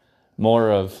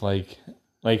more of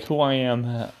who I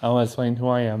am. I'll explain who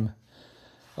I am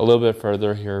a little bit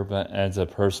further here, but as a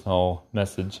personal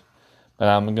message. But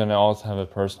I'm gonna also have a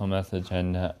personal message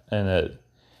and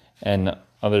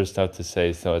other stuff to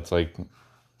say. So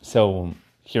so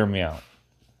hear me out.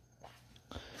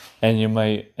 And you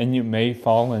may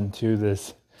fall into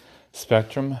this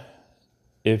spectrum.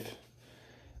 If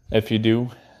you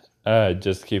do,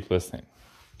 just keep listening.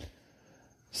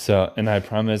 So, and I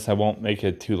promise I won't make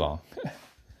it too long.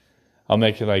 I'll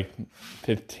make it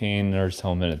 15 or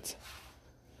so minutes.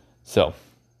 So,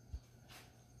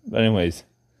 but anyways.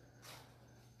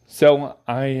 So,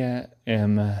 I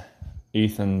am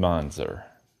Ethan Bonzer.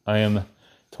 I am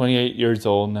 28 years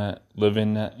old, live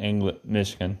in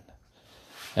Michigan.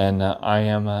 And I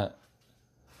am a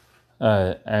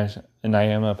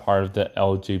part of the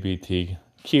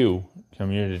LGBTQ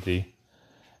community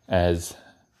as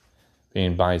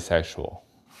being bisexual.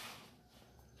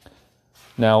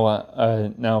 Now,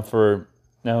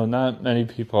 not many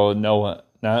people know.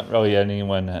 Not really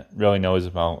anyone really knows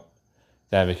about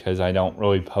that, because I don't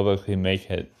really publicly make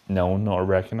it known or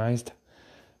recognized.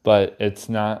 But it's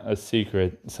not a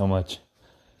secret so much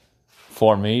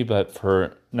for me, but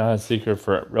not a secret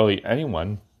for really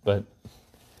anyone. But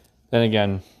then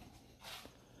again,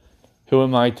 who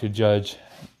am I to judge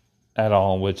at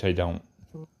all, which I don't,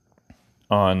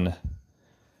 on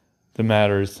the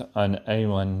matters, on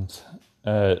anyone's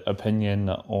opinion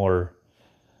or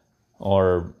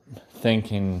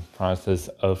thinking process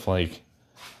of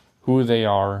who they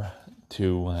are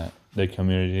to the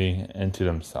community and to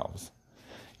themselves.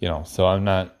 So I'm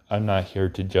not here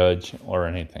to judge or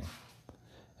anything,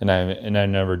 and I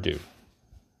never do.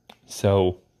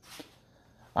 So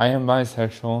I am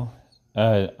bisexual.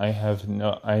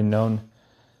 I known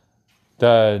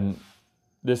the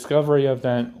discovery of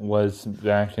that was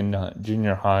back in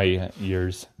junior high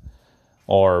years,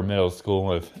 or middle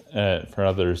school, for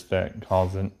others that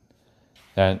calls it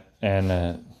that, and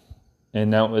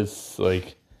that was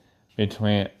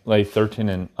between 13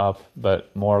 and up,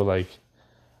 but more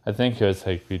I think it was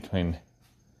between,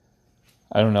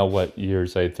 I don't know what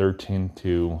years, 13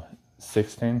 to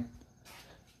 16,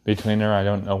 between there. I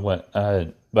don't know what,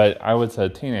 but I was a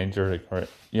teenager, or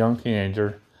young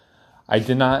teenager. I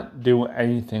did not do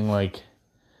anything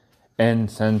in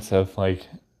sense of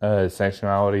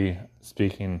sexuality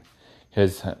speaking,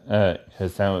 because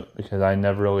I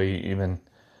never really even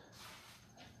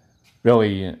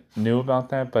really knew about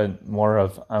that, but more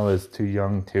of I was too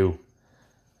young to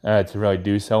really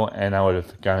do so, and I would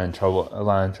have gotten in trouble, a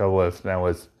lot of trouble if that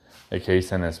was the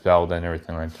case and expelled and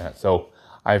everything like that. So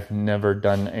I've never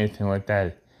done anything like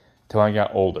that till I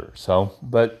got older. So,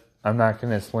 but I'm not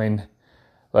gonna explain,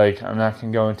 like I'm not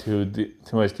gonna go into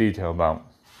too much detail about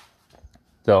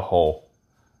the whole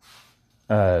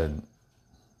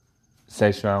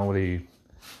sexuality,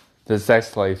 the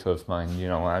sex life of mine.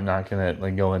 I'm not gonna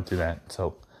like go into that.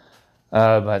 So,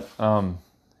 but I'm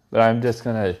just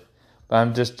gonna. But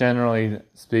I'm just generally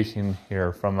speaking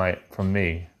here from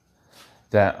me,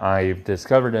 that I've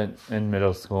discovered it in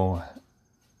middle school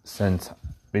since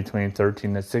between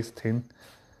 13 and 16,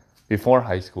 before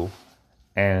high school,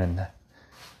 and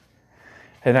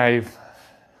I've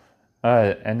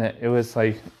and it was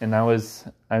like, and I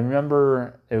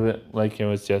remember it was like it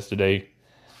was yesterday.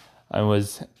 I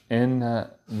was in the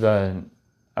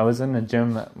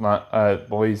gym,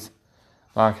 boys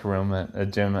locker room, a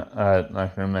gym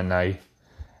locker room, and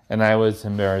I was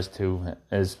embarrassed to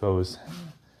expose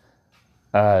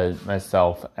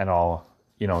myself at all,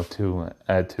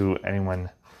 to anyone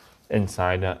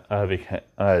inside, because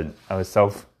I was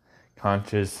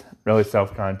really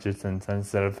self-conscious and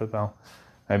sensitive about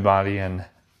my body,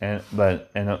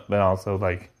 but also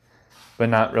like, but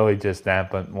not really just that,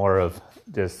 but more of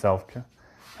just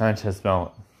self-conscious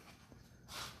about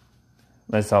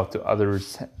myself to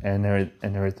others and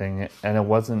everything, and it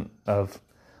wasn't of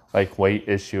like weight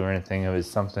issue or anything. It was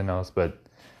something else, but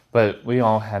we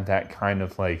all had that kind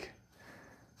of like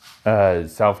whether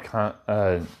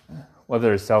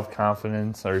it's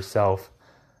self-confidence or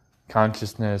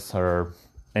self-consciousness or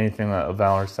anything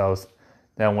about ourselves,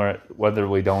 that whether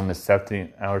we don't accept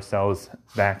ourselves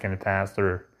back in the past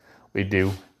or we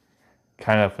do,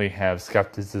 kind of we have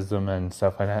skepticism and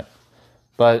stuff like that.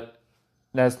 But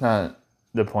that's not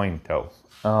the point though.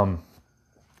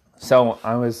 So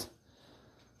I was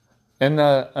in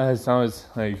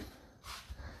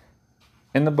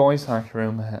in the boys' locker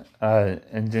room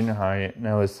in junior high, and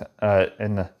I was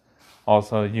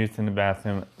also using the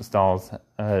bathroom stalls,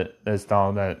 the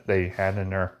stall that they had in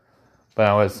there.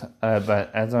 But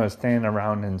but as I was standing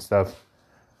around and stuff,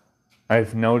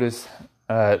 I've noticed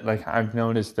that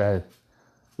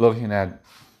looking at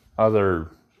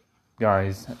other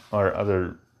guys or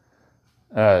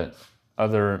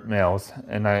other males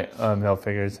and male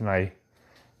figures, and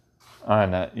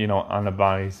on the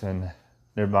bodies and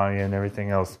their body and everything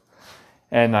else,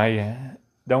 and I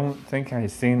don't think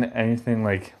I've seen anything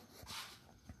like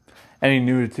any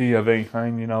nudity of any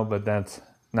kind, but that's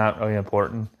not really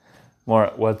important.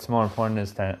 What's more important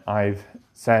is that I've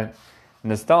sat in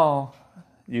the stall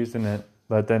using it,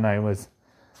 but my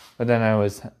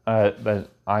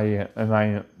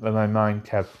mind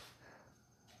kept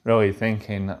really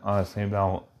thinking honestly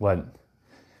about what,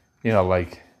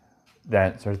 like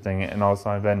that sort of thing. And also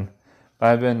I've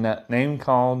been name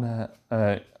called,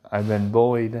 I've been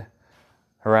bullied,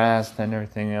 harassed, and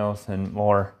everything else, and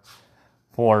more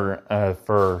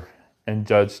for and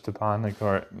judged upon the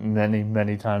court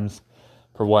many times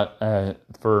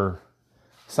for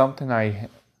something I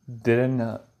did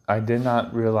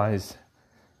not realize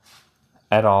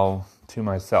at all to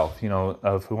myself,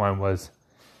 of who I was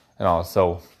and all.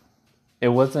 So it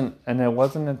wasn't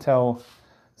until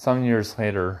some years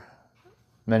later,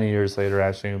 many years later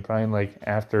actually, probably like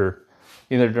after,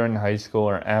 either during high school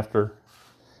or after,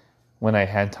 when I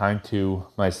had time to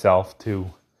myself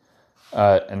to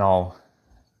and all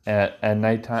at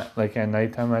nighttime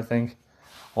I think,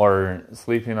 or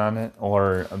sleeping on it,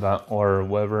 or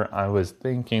whatever, I was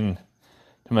thinking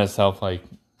to myself, like,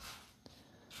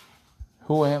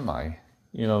 who am I?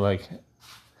 Like,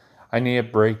 I need to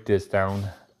break this down,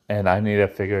 and I need to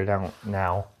figure it out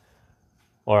now,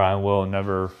 or I will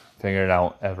never figure it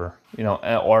out ever.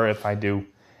 Or if I do,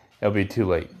 it'll be too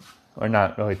late. Or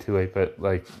not really too late, but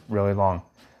like really long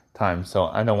time. So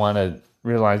I don't want to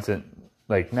realize it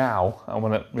like now. I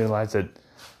want to realize it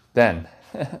then.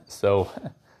 So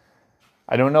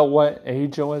I don't know what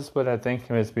age it was, but I think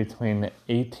it was between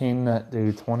 18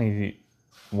 to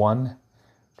 21,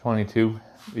 22,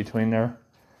 between there,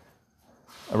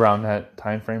 around that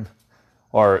time frame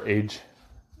or age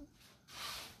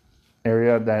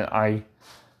area, that I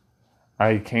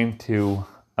came to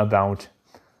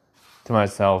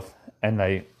myself at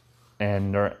night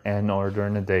or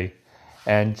during the day,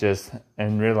 and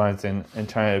realizing and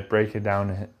trying to break it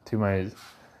down to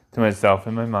myself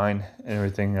in my mind and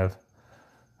everything, of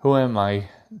who am I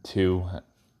to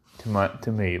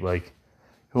me, like,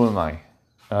 who am I?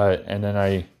 And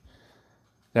then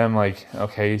I'm like,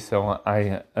 okay, so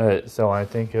I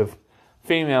think of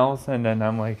females, and then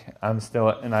I'm still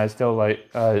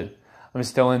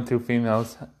into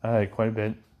females quite a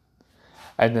bit,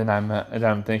 and then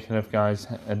I'm thinking of guys,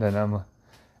 and then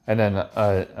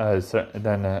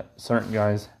certain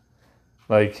guys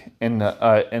like in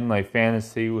like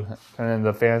fantasy, kind of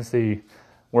the fantasy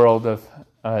world of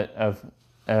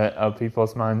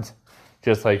people's minds,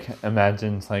 just like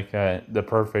imagines like the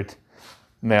perfect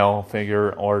male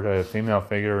figure or the female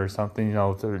figure or something,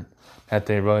 that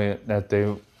they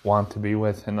want to be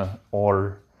with,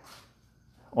 or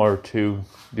to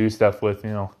do stuff with,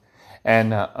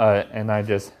 and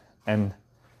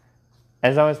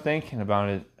as I was thinking about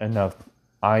it enough,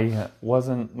 I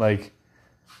wasn't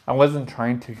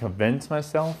trying to convince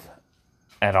myself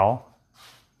at all,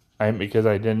 because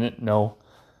I didn't know,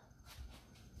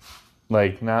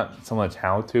 not so much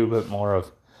how to, but more of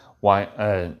why,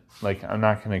 I'm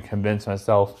not going to convince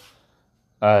myself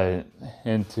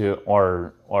into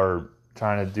or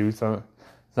trying to do something,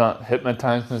 not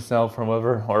hypnotize myself or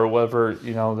whatever,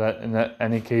 that in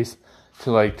any case,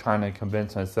 to trying to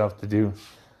convince myself to do,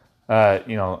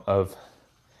 of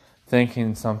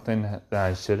thinking something that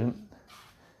I shouldn't.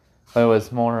 But it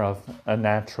was more of a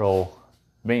natural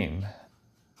being,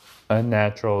 a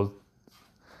natural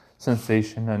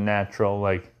sensation, a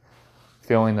natural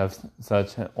feeling of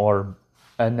such, or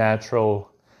a natural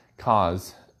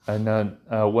cause, and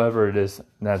whatever it is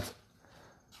that's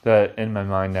in my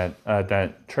mind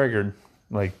that triggered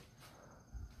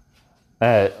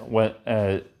that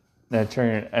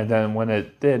triggered, and then when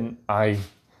it did, I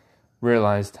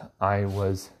realized I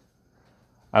was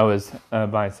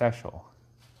bisexual.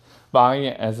 Bi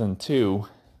as in two,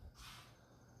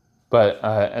 but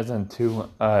as in two,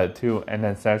 and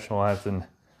then sexual as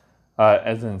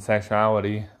in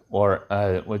sexuality, or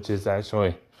which is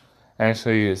actually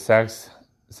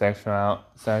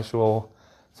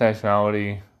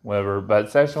sexuality, whatever.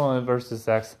 But sexual versus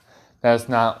sex, that's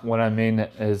not what I mean.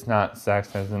 Is not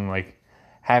sex as in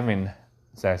having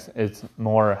sex. It's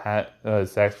more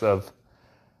sex of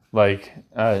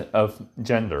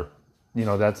gender.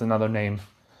 That's another name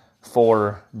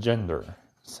for gender.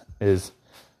 Is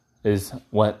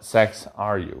what sex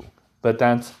are you? But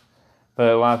a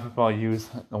lot of people use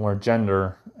the word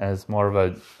gender as more of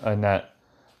a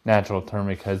natural term,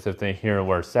 because if they hear the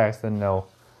word sex, then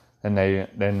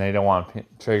they don't want to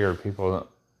trigger people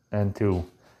into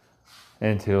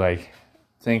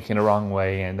thinking the wrong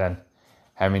way, and then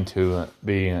having to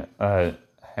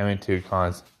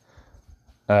cause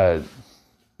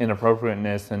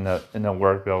inappropriateness in the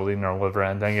work building or whatever,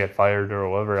 and then get fired or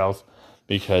whatever else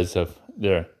because of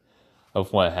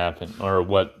what happened or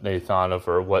what they thought of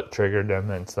or what triggered them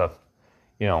and stuff,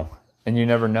 and you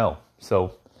never know.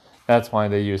 So that's why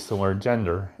they use the word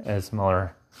gender as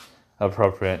more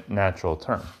appropriate natural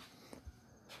term,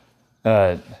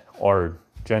 or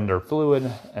gender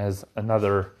fluid as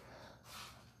another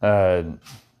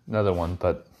one.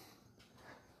 But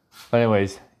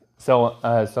anyways, so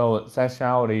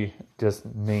sexuality just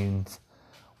means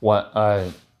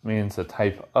means a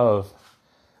type of,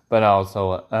 but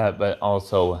also if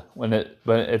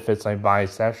it's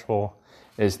bisexual,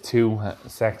 is two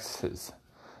sexes,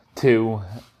 two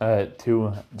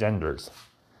genders.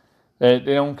 They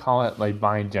don't call it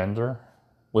bi-gender,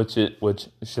 which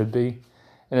should be,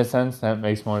 in a sense. That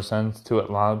makes more sense to a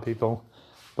lot of people,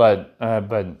 but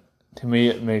to me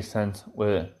it makes sense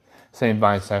with saying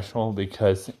bisexual,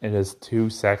 because it is two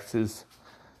sexes,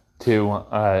 two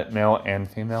male and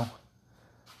female.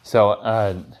 So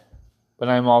but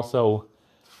I'm also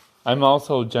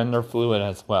gender fluid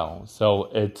as well. So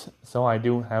I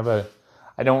do have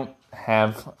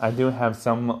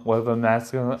some of a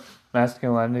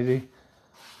masculinity.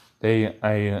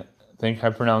 I think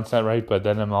I pronounced that right, but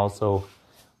then I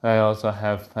also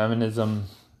have feminism,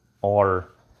 or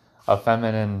a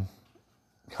feminine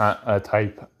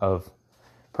type of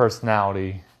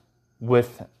personality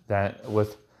with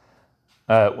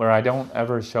where I don't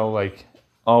ever show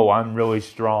oh, I'm really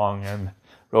strong and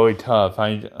really tough.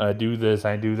 I do this,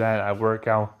 I do that, I work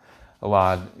out a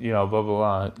lot, blah blah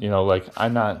blah.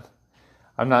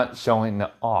 I'm not showing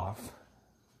off.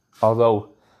 Although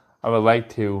I would like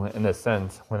to, in a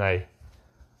sense, when I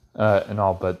and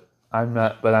all, but I'm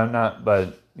not.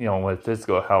 But with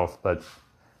physical health, but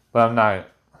I'm not.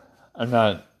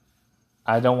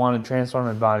 I don't want to transform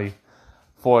my body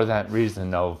for that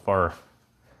reason, though.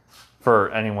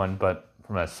 For anyone, but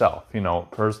for myself,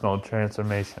 personal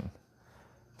transformation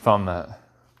for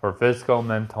physical,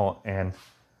 mental, and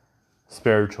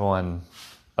spiritual, and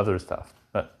other stuff.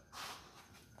 But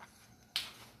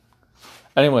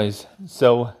anyways,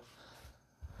 so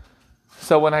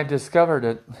when I discovered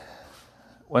it,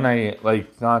 when I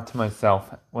like thought to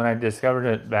myself when I discovered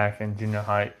it back in junior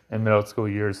high and middle school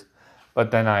years,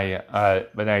 but I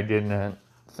didn't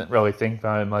really think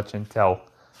about it much until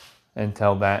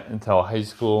high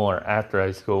school or after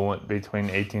high school, between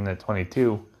 18 and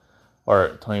 22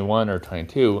 or 21 or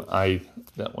 22.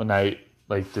 When I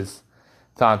like just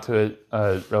thought to it,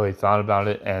 really thought about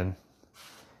it, and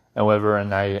whatever,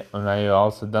 and I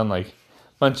also done like a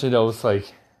bunch of those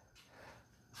like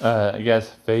I guess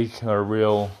fake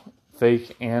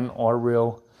and or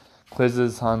real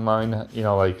quizzes online,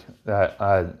 like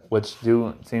that, which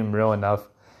do seem real enough,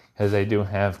 because they do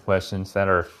have questions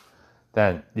that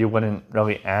you wouldn't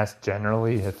really ask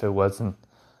generally if it wasn't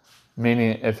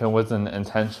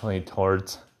intentionally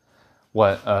towards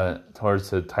towards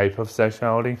the type of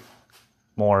sexuality,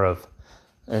 more of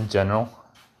in general.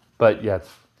 But yes,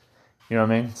 you know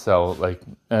what I mean? So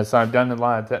so I've done a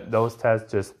lot of those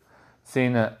tests, just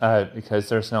seeing it, because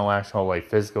there's no actual like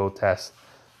physical test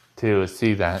to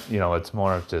see that. It's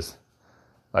more of just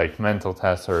like mental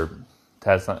tests or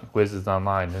quizzes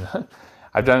online. And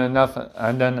I've done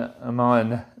them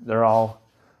all,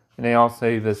 and they all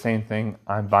say the same thing.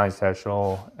 I'm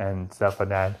bisexual and stuff like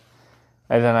that.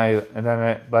 And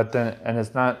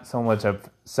it's not so much of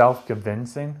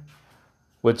self-convincing,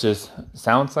 which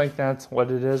sounds like that's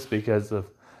what it is because of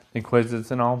the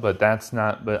quizzes and all, but that's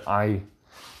not. But I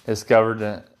discovered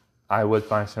that I was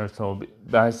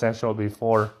bisexual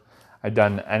before I'd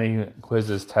done any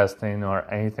quizzes, testing, or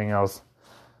anything else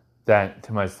that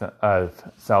to my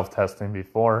self-testing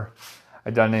before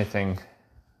I'd done anything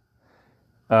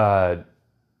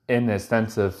in the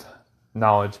sense of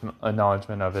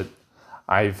acknowledgement of it.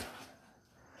 I've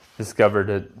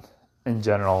discovered it in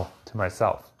general to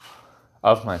myself,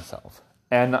 of myself.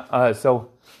 And so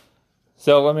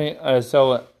let me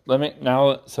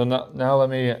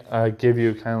give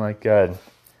you kind of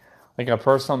like a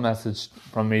personal message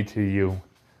from me to you.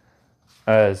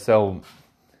 And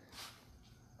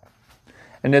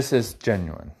this is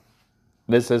genuine.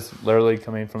 This is literally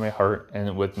coming from my heart,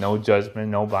 and with no judgment,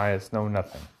 no bias, no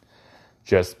nothing.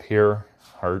 Just pure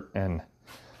heart and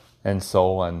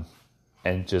soul, and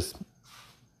just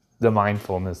the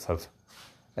mindfulness of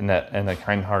and the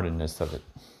kind-heartedness of it.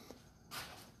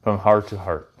 From heart to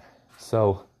heart.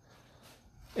 So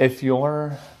if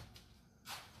you're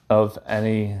of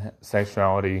any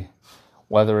sexuality,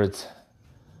 whether it's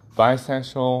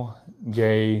bisexual,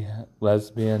 gay,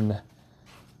 lesbian,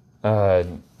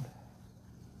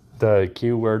 the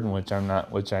Q word, which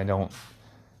I don't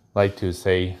like to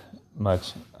say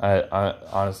much. I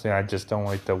honestly, I just don't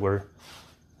like the word.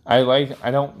 I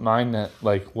don't mind that,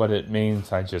 like what it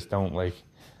means. I just don't like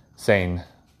saying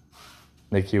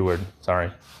the Q word.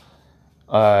 Sorry.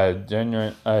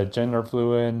 Gender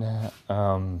fluid,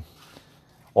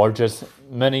 or just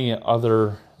many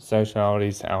other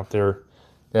sexualities out there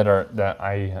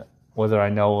whether I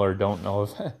know or don't know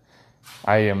if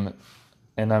I am,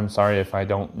 and I'm sorry if I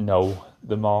don't know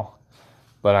them all,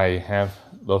 but I have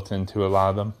looked into a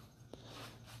lot of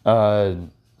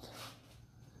them,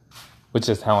 which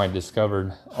is how I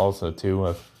discovered also too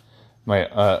of my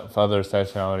other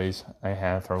sexualities I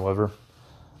have or whatever.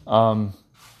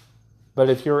 But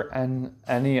if you're in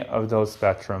any of those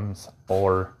spectrums,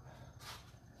 or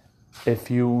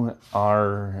if you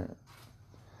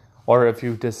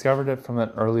discovered it from an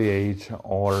early age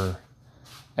or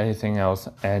anything else,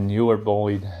 and you were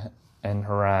bullied and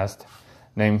harassed,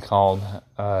 name called,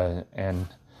 and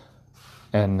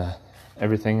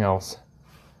everything else,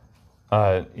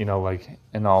 like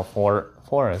in all for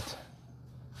it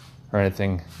or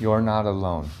anything, you're not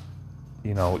alone.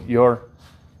 You're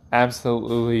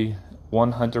absolutely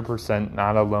 100%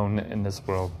 not alone in this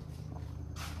world,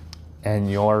 and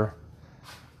you're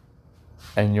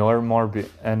more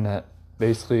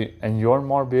you're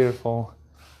more beautiful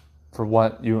for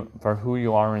who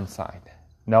you are inside.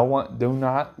 Do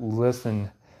not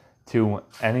listen to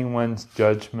anyone's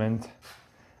judgment,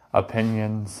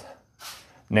 opinions,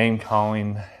 name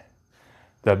calling,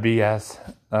 the BS,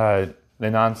 the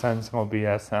nonsensical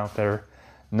BS out there.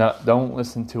 No, don't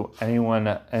listen to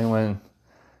anyone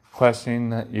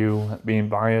questioning you, being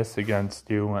biased against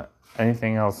you,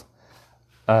 anything else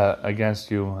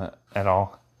against you at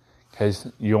all,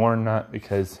 because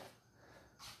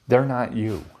they're not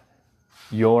you.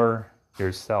 You're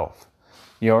yourself.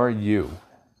 You're you.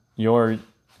 You're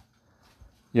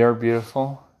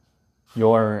beautiful.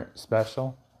 You're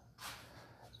special,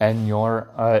 and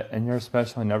you're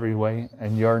special in every way.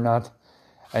 And you're not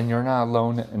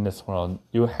alone in this world.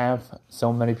 You have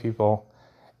so many people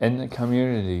in the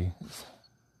communities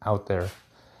out there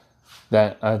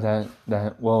that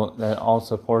all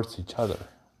supports each other.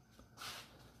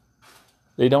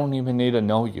 they don't even need to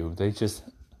know you.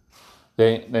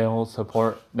 They'll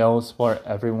support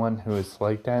everyone who is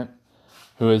like that,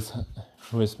 who is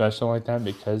special like that,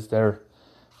 because they're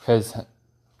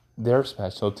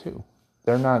special too.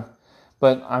 They're not,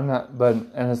 but I'm not. But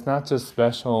and it's not just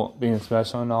being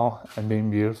special and all, and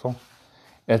being beautiful.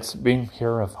 It's being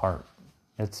pure of heart.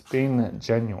 It's being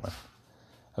genuine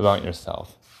about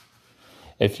yourself.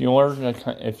 If you're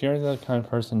the kind of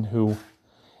person who,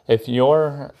 if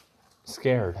you're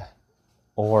scared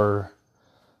or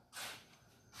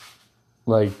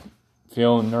like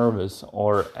feel nervous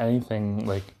or anything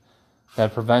like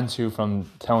that prevents you from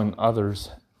telling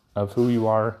others of who you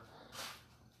are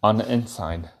on the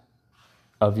inside,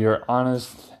 of your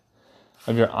honesty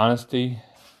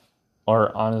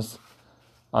or honest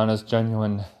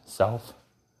genuine self,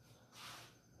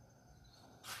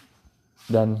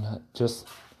 then just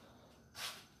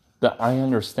that I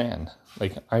understand.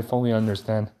 Like, I fully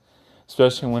understand,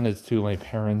 especially when it's to like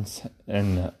parents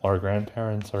and or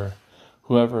grandparents or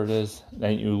whoever it is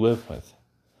that you live with,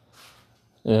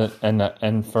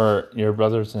 and for your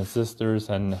brothers and sisters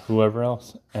and whoever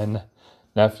else, and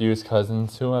nephews,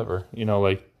 cousins, whoever,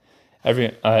 like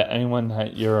anyone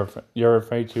that you're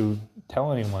afraid to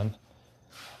tell anyone.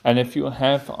 And if you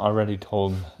have already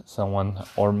told someone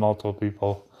or multiple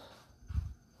people,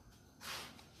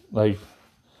 like,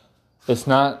 it's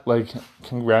not like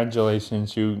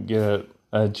congratulations, you get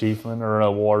an achievement or an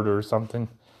award or something,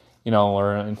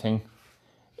 or anything.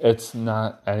 It's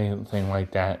not anything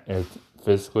like that. It's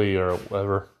physically or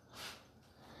whatever.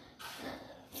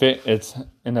 It's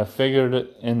in a figurative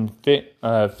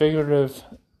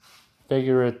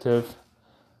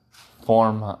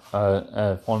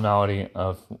formality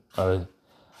of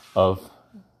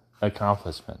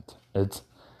accomplishment. It's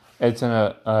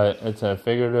a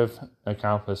figurative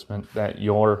accomplishment that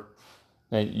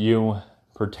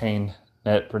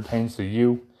pertains to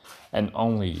you and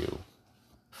only you.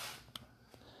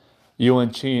 You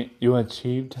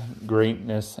achieved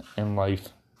greatness in life.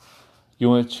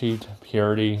 You achieved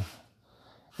purity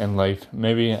in life.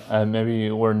 Maybe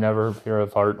you were never pure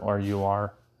of heart, or you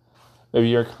are. Maybe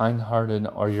you're kind-hearted,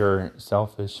 or you're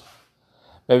selfish.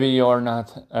 Maybe you are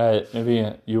not.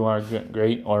 Maybe you are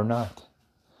great or not.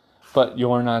 But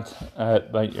you're not.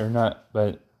 But you're not.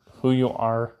 But who you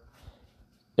are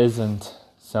isn't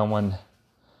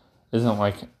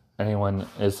like anyone.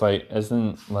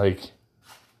 Isn't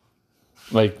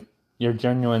like your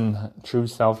genuine, true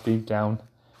self deep down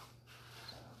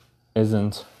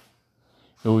isn't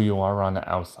who you are on the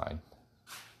outside.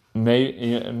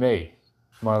 It may,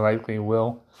 more likely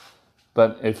will,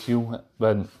 but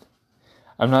I'm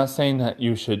not saying that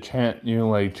you should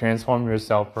transform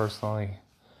yourself personally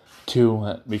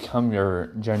to become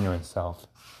your genuine self.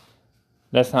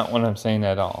 That's not what I'm saying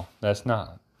at all. That's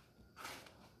not.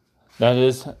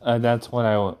 That's what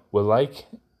I would like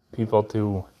people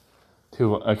to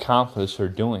accomplish or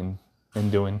doing,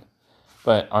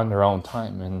 but on their own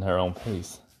time and their own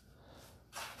pace.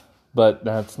 But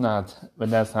that's not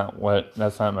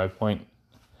my point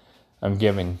I'm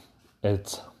giving.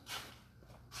 It's,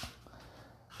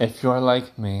 if you're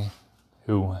like me,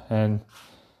 who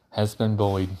has been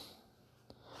bullied,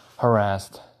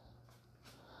 harassed,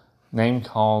 name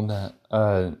called,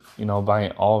 by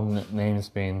all names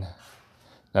being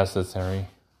necessary,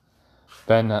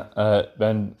 been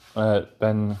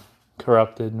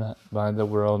corrupted by the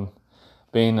world,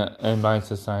 and by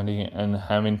society, and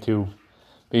having to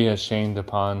be ashamed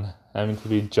upon, having to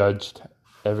be judged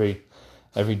every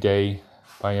day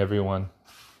by everyone,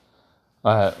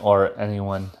 or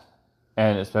anyone,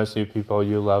 and especially people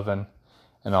you love and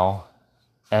all.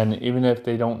 And even if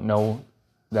they don't know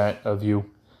that of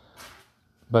you,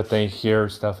 but they hear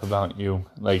stuff about you,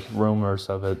 like rumors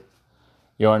of it,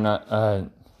 you're not,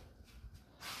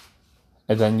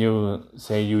 and then you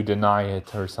say you deny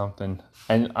it or something.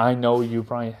 And I know you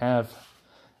probably have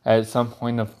at some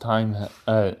point of time,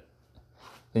 and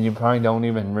you probably don't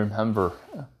even remember,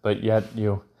 but yet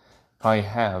you probably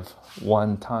have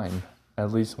one time,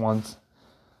 at least once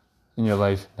in your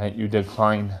life, that you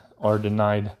declined or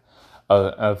denied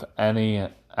of any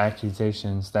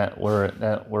accusations that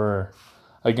were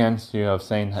against you, of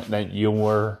saying that you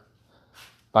were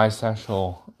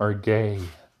bisexual or gay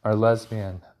or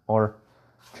lesbian or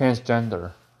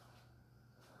transgender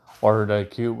or the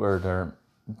Q word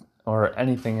or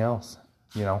anything else,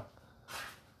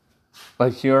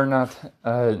 Like, you're not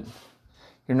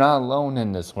alone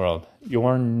in this world.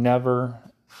 You're never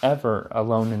ever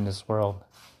alone in this world.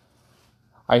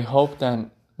 I hope that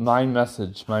my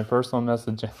personal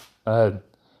message, to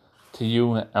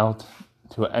you,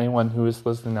 to anyone who is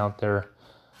listening out there,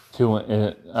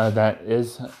 that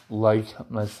is like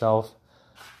myself,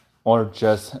 or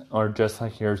just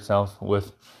like yourself,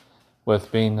 with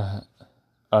being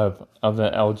of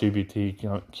the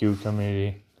LGBTQ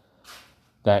community,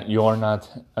 that you're not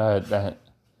that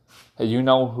you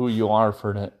know who you are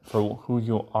for who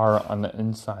you are on the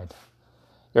inside.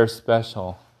 You're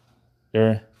special.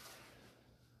 You're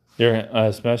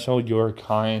special. You're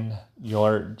kind.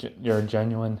 You're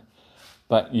genuine.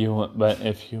 But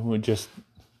if you would just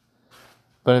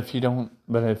if you don't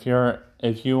if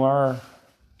you are,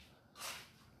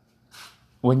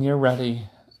 when you're ready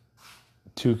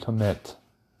to commit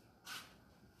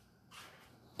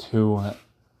to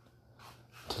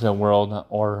the world,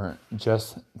 or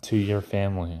just to your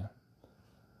family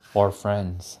or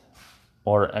friends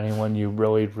or anyone you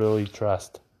really, really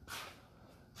trust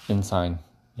inside,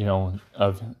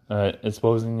 of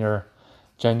exposing your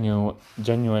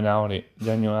genuinity,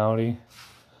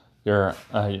 your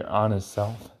honest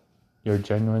self, your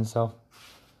genuine self,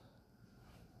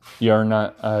 you're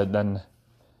not, then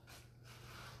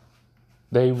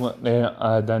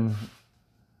then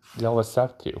they'll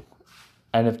accept you.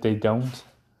 And if they don't,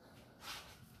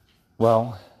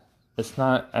 well, it's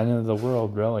not end of the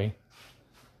world, really.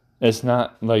 It's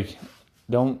not like,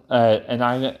 don't,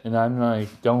 I'm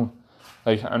like, don't,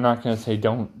 like, I'm not going to say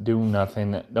don't do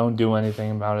nothing, don't do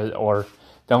anything about it, or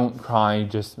don't cry,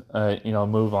 just,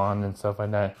 move on and stuff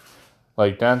like that.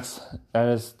 Like, that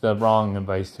is the wrong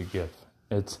advice to give.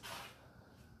 It's,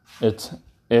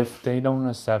 if they don't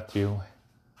accept you,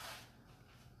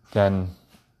 then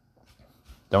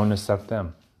don't accept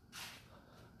them.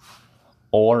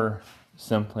 Or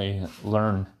simply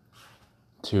learn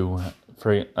to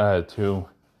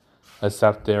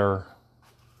accept their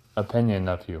opinion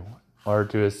of you, or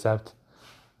to accept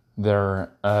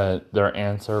their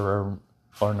answer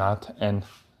or not, and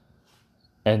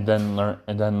then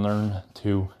learn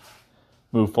to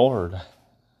move forward,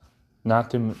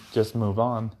 not to just move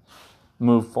on,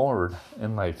 move forward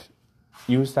in life.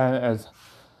 Use that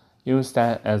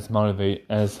as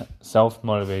self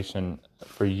motivation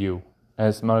for you,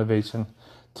 as motivation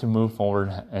to move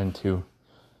forward, and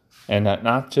that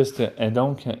not just to, and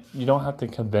you don't have to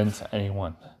convince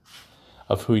anyone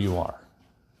of who you are.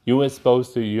 You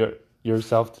expose to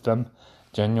yourself to them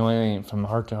genuinely from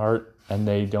heart to heart, and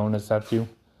they don't accept you.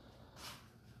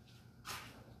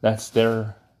 That's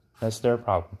their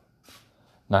problem,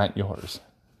 not yours.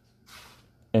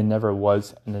 It never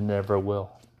was, and it never will.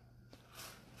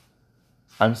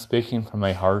 I'm speaking from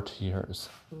my heart to yours.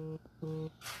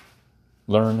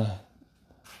 Learn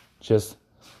to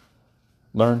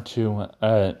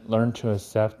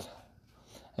accept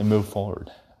and move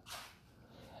forward.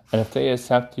 And if they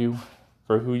accept you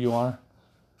for who you are,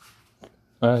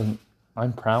 I'm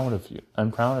proud of you.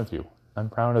 I'm proud of you. I'm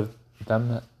proud of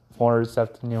them for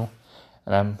accepting you,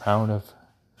 and I'm proud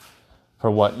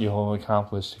for what you'll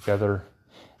accomplish together,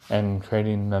 and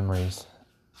creating memories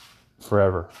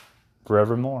forevermore.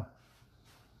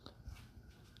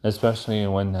 Especially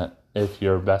if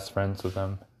you're best friends with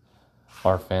them,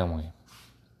 or family.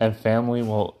 And family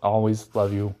will always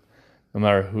love you no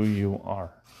matter who you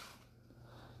are.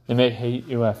 They may hate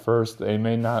you at first, they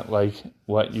may not like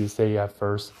what you say at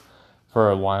first for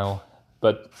a while,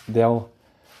 but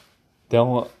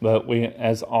but we,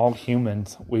 as all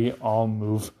humans, we all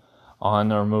move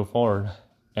on or move forward,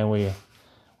 and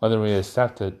whether we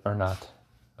accept it or not,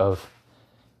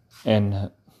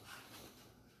 and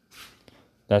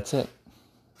that's it.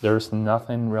 There's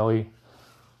nothing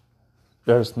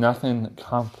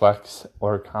complex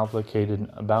or complicated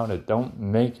about it. Don't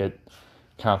make it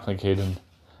complicated.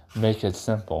 Make it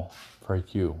simple for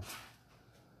you.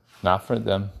 Not for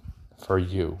them, for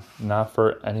you. Not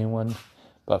for anyone,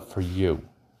 but for you.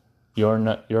 You're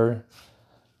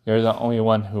the only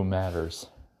one who matters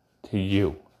to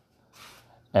you.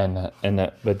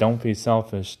 But don't be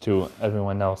selfish to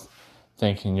everyone else,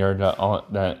 thinking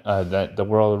that the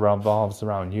world revolves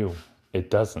around you. It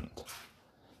doesn't.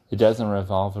 It doesn't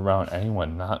revolve around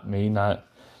anyone. Not me. Not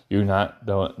you. Not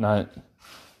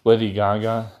Lady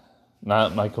Gaga.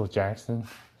 Not Michael Jackson.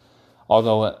 Or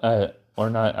not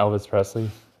Elvis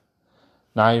Presley.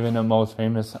 Not even the most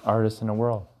famous artist in the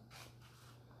world.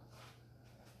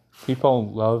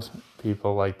 People love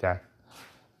people like that,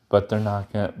 but they're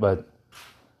not gonna. But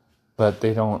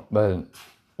they don't. But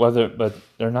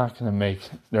they're not gonna make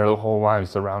their whole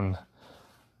lives revolve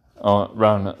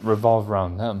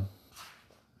around them.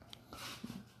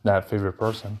 That favorite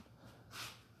person.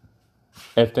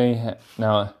 If they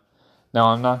now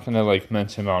I'm not gonna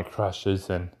mention about crushes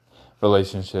and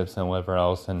relationships and whatever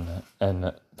else,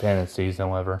 and fantasies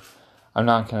and whatever. I'm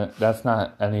not gonna. That's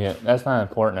not any. That's not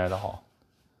important at all.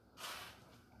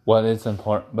 What is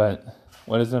important, but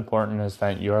what is important is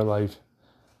that your life,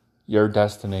 your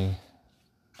destiny,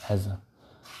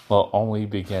 will only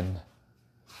begin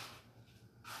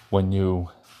when you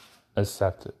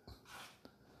accept it,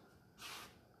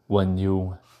 when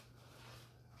you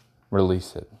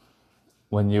release it,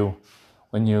 when you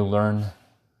learn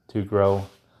to grow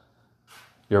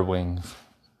your wings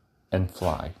and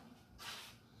fly.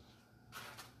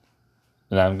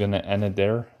 And I'm going to end it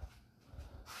there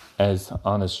as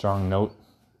on a strong note.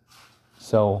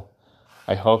 So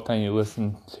I hope that you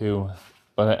listen to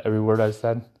every word I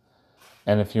said.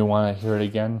 And if you want to hear it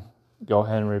again, go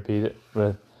ahead and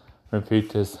repeat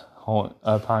this whole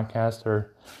podcast,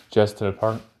 or just to the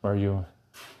part where you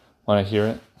want to hear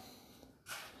it.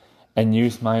 And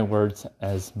use my words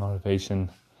as motivation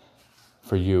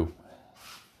for you.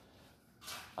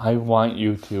 I want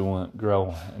you to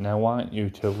grow, and I want you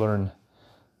to learn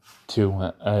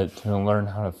to learn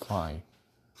how to fly.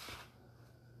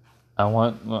 I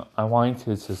want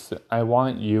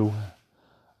you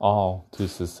all to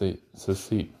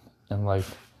succeed in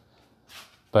life,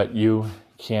 but you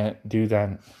can't do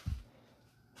that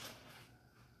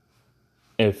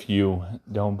if you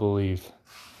don't believe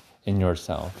in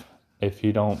yourself, if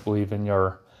you don't believe in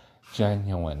your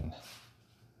genuine,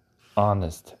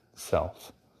 honest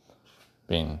self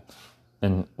being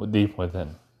in deep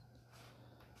within.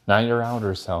 Not your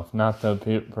outer self, not the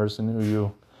person who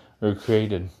you were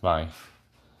created by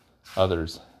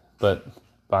others, but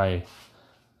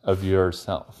of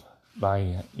yourself,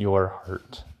 by your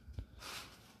heart.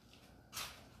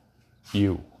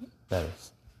 You, that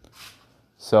is.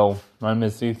 So, my name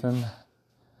is Ethan.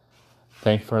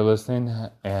 Thanks for listening,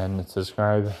 and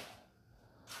subscribe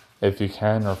if you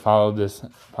can, or follow this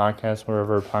podcast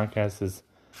wherever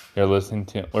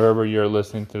you're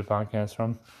listening to the podcast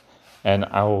from. And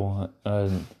I will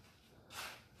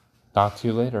talk to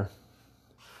you later.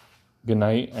 Good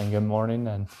night and good morning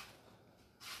and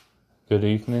good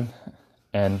evening,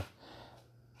 and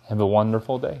have a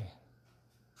wonderful day.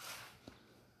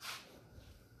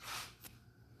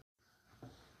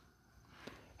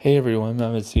 Hey everyone,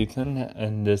 I'm Ethan,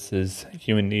 and this is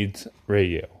Human Needs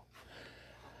Radio.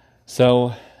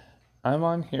 So, I'm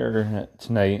on here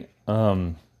tonight,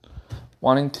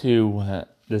 wanting to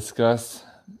discuss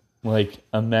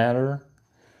a matter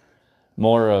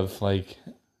more of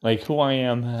who I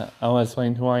am. I'll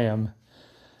explain who I am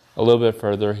a little bit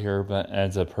further here, but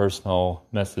as a personal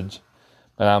message.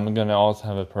 But I'm gonna also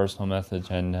have a personal message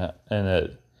and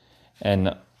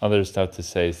other stuff to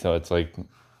say. So it's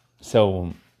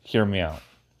so hear me out.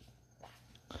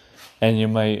 And you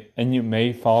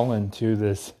may fall into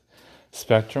this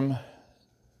spectrum.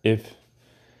 If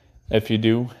you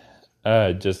do,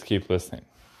 just keep listening.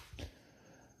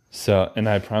 So, and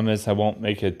I promise I won't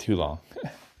make it too long.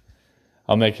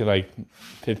 I'll make it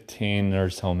 15 or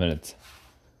so minutes.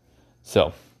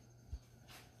 So,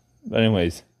 but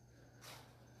anyways,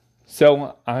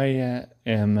 so I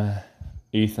am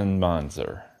Ethan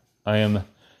Bonzer. I am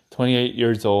 28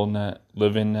 years old,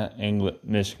 live in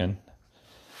Michigan,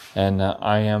 and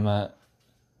I am a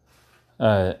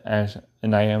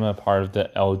part of the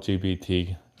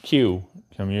LGBTQ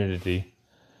community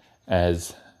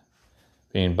as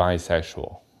being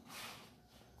bisexual.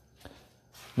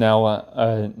 Now,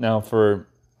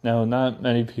 not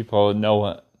many people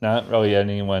know. Not really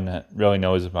anyone really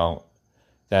knows about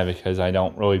that because I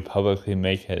don't really publicly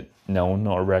make it known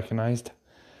or recognized.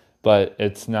 But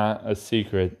it's not a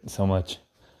secret so much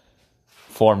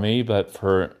for me, but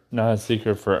not a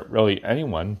secret for really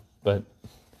anyone. But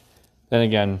then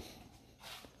again,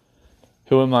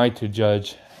 who am I to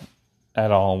judge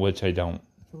at all, which I don't,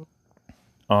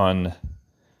 on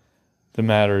the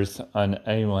matters, on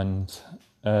anyone's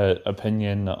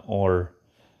opinion or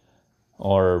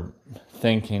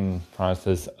thinking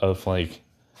process of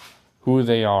who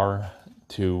they are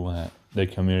to the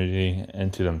community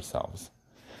and to themselves.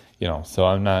 So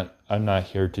I'm not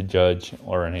here to judge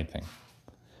or anything,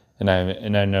 and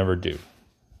I never do.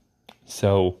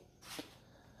 So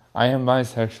I am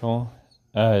bisexual.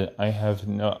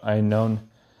 I known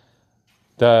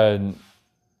the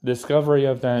discovery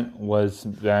of that was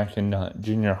back in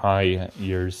junior high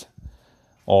years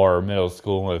or middle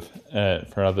school,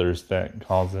 for others that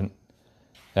calls it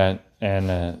that, and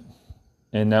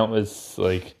that was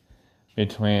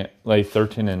between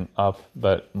 13 and up,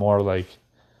 but more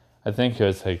I think it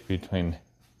was between,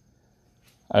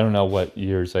 I don't know what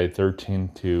years, 13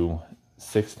 to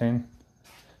 16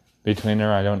 between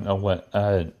there. I don't know what,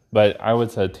 but I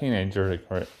was a teenager,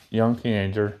 young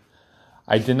teenager.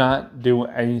 I did not do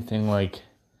anything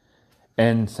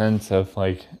in sense of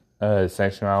like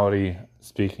sexuality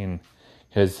speaking,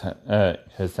 because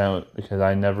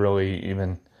I never really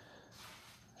even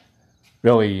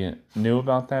really knew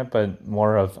about that, but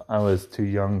more of I was too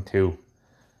young to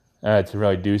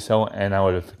really do so, and I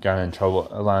would have gotten in trouble,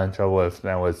 a lot of trouble if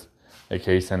that was the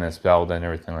case and expelled and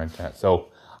everything like that. So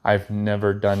I've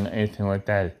never done anything like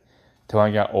that till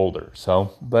I got older.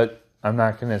 So, but I'm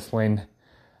not going to explain,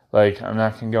 like, I'm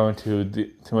not going to go into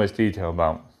too much detail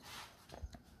about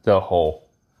the whole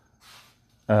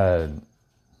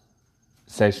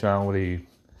sexuality,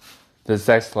 the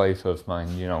sex life of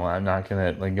mine. You know, I'm not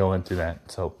going to like go into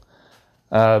that. So,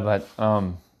 but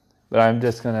I'm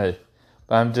just gonna,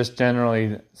 but I'm just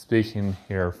generally speaking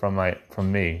here from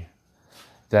me,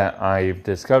 that I've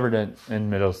discovered it in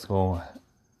middle school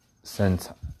since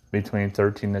between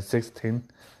 13 and 16,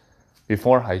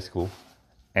 before high school,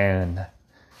 and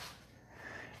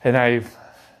I've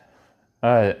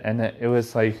and it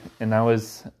was like, and I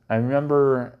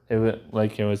remember it was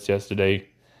like it was yesterday.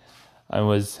 I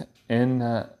was in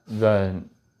the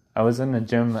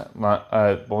gym,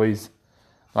 boys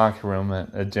locker room,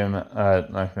 a gym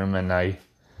locker room, and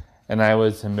I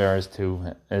was embarrassed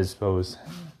to expose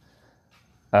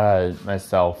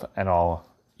myself at all,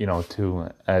 you know,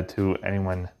 to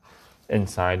anyone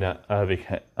inside,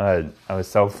 because I was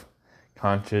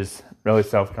self-conscious, really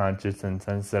self-conscious and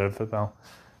sensitive about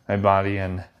my body,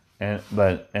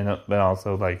 but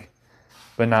also like,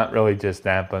 but not really just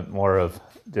that, but more of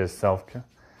just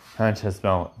self-conscious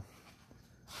about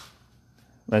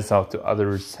myself to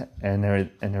others and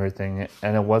everything,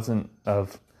 and it wasn't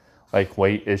of like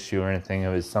weight issue or anything. It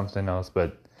was something else,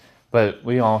 but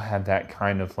we all had that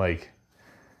kind of like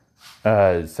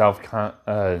whether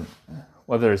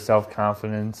it's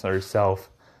self-confidence or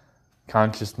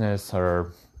self-consciousness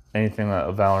or anything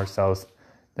about ourselves,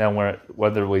 that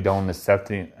whether we don't accept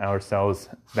ourselves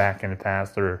back in the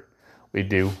past or we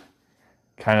do,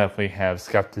 kind of we have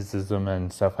skepticism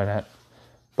and stuff like that.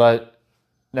 But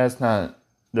that's not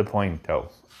the point though.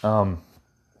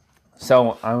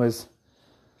 So I was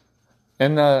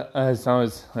in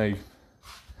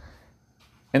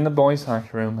in the boys'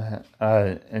 locker room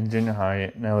in junior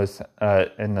high, and I was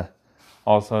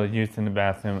also using the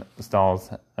bathroom stalls,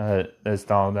 the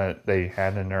stall that they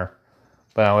had in there.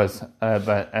 But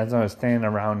but as I was standing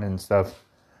around and stuff,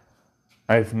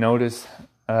 I've noticed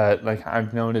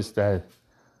that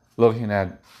looking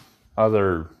at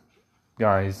other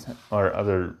guys or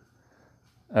other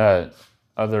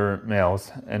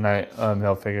males and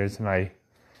male figures, and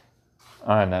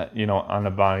on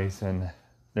the bodies and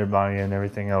their body and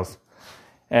everything else,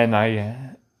 and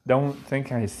I don't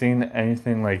think I've seen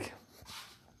anything like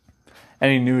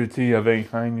any nudity of any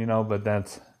kind, you know, but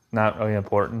that's not really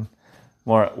important.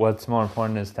 What's more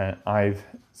important is that I've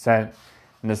sat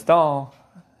in the stall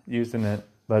using it,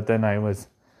 but my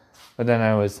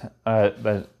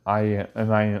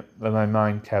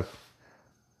mind kept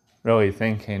really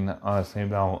thinking honestly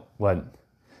about what,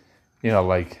 you know,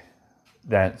 like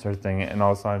that sort of thing. And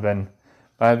also I've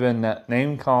been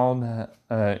name called,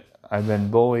 I've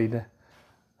been bullied,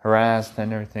 harassed,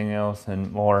 and everything else,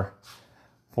 and more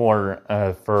for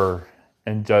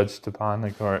and judged upon the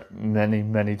court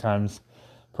many times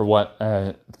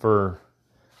for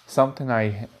something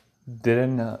I did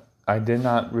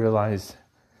not realize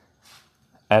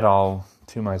at all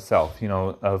to myself, you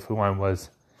know, of who I was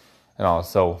and all.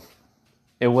 So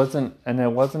it wasn't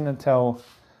until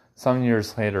some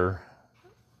years later,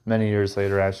 many years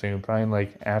later actually, probably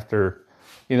like after,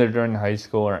 either during high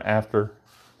school or after,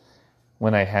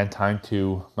 when I had time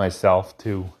to myself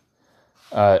to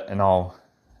and all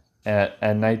at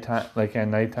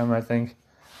nighttime I think,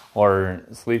 or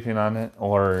sleeping on it,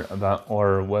 or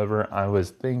whatever, I was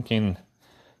thinking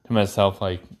to myself,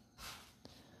 like,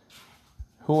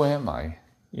 who am I?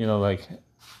 You know, like,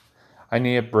 I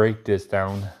need to break this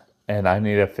down, and I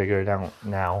need to figure it out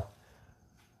now,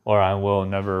 or I will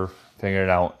never figure it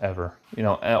out ever. You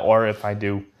know, or if I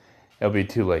do, it'll be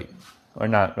too late. Or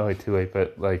not really too late,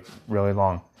 but like really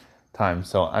long time.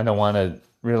 So I don't want to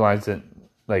realize it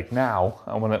like now.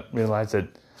 I want to realize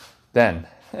it then.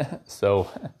 So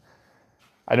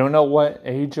I don't know what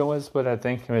age it was, but I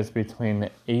think it was between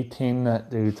 18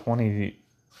 to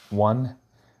 21,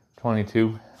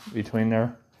 22, between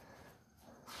there,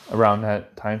 around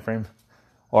that time frame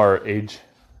or age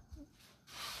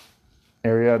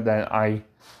area, that I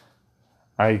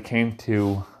came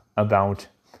to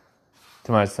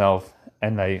myself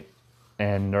at night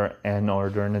or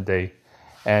during the day,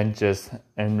 and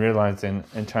realizing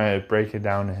and trying to break it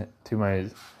down to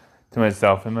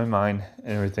myself in my mind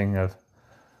and everything of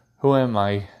who am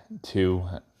I to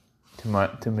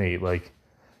to me, like,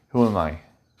 who am I?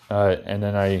 And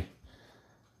then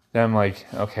I'm like,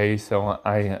 okay, so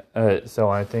I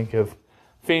think of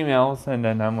females, and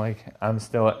then I'm like, I'm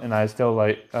still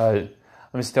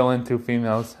into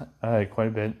females quite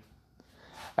a bit,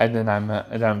 and then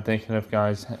I'm thinking of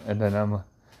guys, and then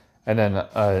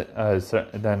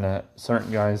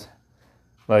certain guys,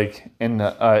 like in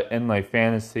like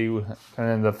fantasy,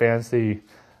 kind of the fantasy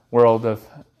world of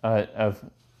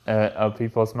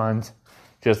people's minds,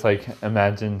 just like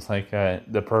imagines like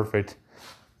the perfect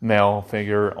male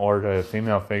figure or the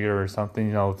female figure or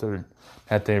something,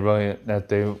 that they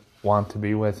want to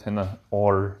be with,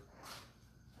 or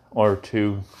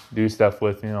to do stuff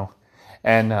with,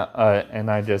 and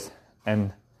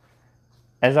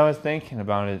as I was thinking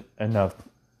about it enough,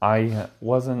 I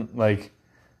wasn't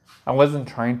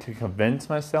trying to convince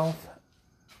myself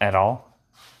at all,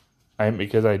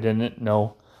 because I didn't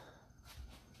know,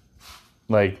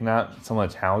 like, not so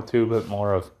much how to, but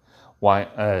more of why,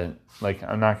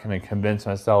 I'm not going to convince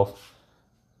myself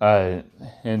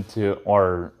into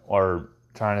or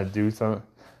trying to do something,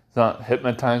 not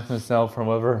hypnotize myself or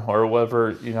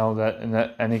whatever, that in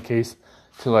any case,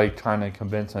 to like trying to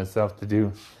convince myself to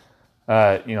do,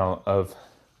 of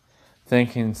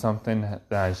thinking something that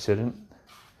I shouldn't.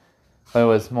 But it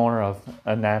was more of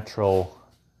a natural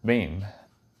being,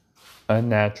 a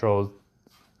natural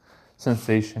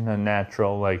sensation, a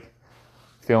natural like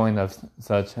feeling of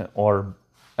such, or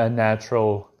a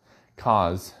natural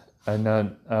cause, and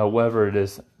then whatever it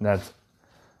is that's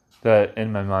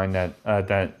in my mind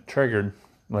that triggered,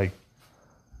 like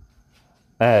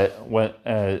when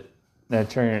that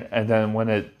triggered, and then when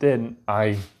it did,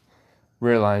 I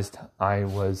realized I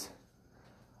was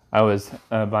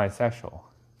bisexual.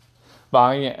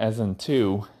 Bi as in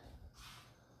two,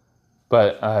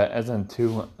 but as in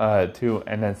two,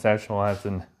 and then sexual as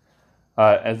in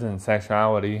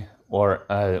sexuality, or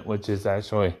which is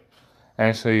actually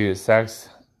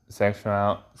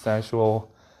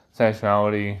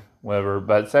sexuality, whatever.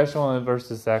 But sexual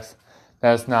versus sex,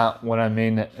 that's not what I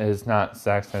mean. Is not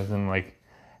sex as in like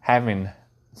having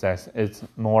sex. It's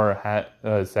more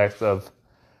sex of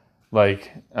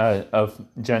like of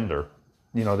gender.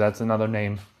 That's another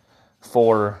name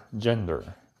for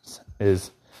gender.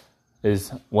 Is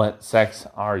what sex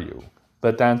are you?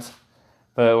 But a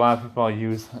lot of people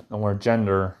use the word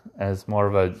gender as more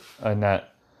of a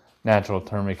natural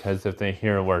term, because if they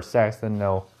hear the word sex, then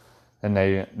they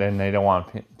don't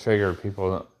want to trigger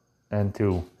people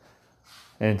into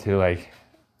like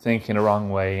thinking the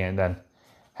wrong way, and then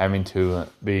having to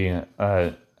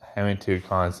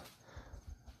cause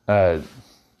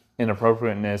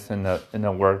inappropriateness in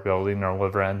the work building or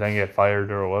whatever, and then get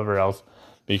fired or whatever else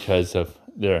because of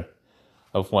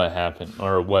what happened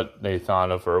or what they thought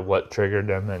of or what triggered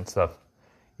them and stuff,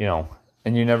 and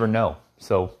you never know.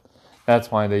 So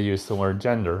that's why they use the word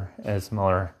gender as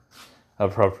more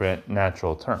appropriate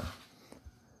natural term,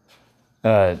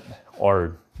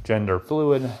 or gender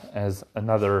fluid as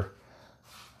another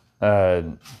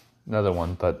one.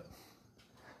 But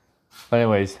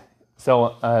anyways,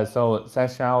 so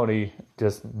sexuality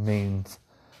just means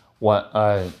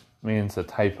means a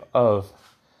type of,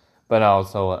 but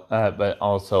also if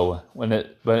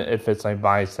it's like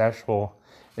bisexual,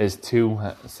 is two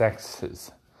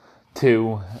sexes,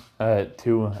 two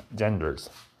genders.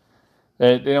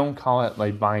 They don't call it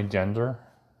like bi-gender,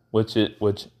 which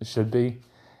should be,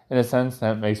 in a sense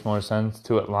that makes more sense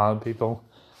to a lot of people,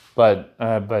 but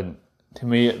to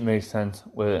me it makes sense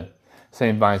with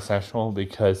saying bisexual,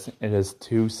 because it is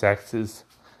two sexes,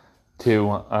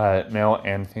 two male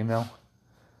and female.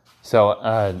 So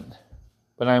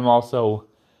but I'm also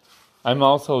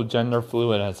gender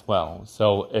fluid as well.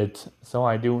 So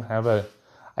I do have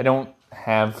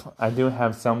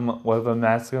somewhat of a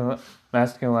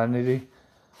masculinity.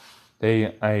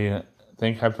 I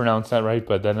think I pronounced that right,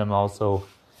 but then I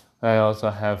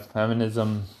also have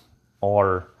feminism,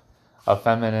 or a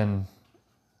feminine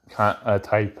a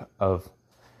type of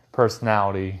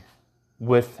personality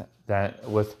with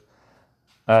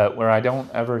where I don't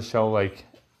ever show like,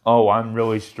 oh, I'm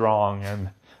really strong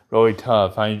and really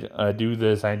tough. I do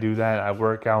this, I do that, I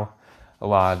work out a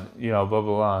lot, blah blah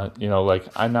blah. Like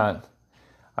I'm not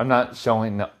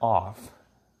showing off.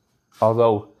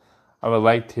 Although I would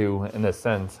like to, in a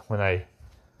sense, when I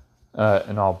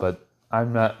and all, but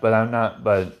I'm not.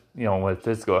 But with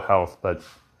physical health, but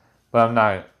I'm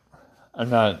not.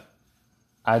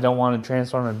 I don't want to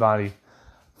transform my body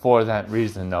for that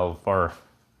reason, though.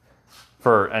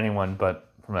 For anyone, but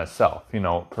for myself,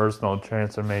 personal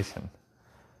transformation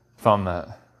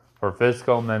for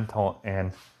physical, mental,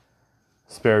 and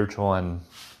spiritual, and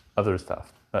other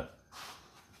stuff. But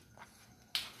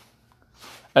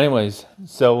anyways,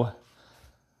 so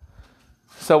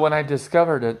when I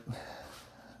discovered it,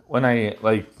 when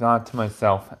I thought to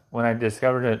myself, when I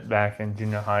discovered it back in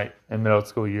junior high and middle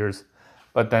school years,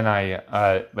 but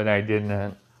I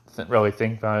didn't really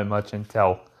think about it much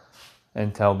until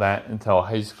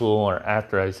high school or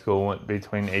after high school,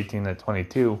 between 18 and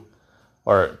 22,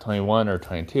 or 21 or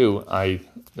 22.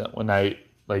 When I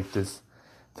just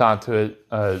thought to it,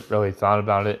 really thought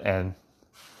about it, and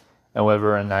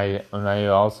whatever, and I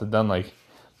also done a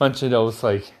bunch of those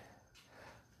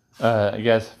I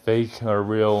guess fake and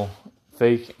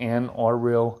or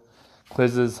real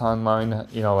quizzes online,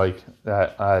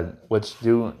 that, which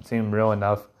do seem real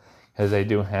enough, because they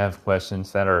do have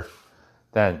questions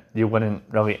that you wouldn't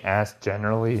really ask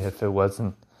generally if it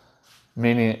wasn't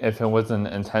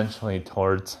intentionally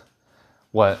towards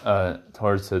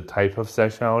towards the type of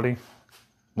sexuality,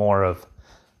 more of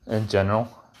in general.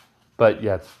 But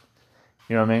yes,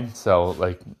 you know what I mean? So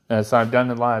so I've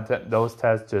done a lot of those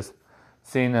tests, just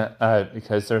seeing it,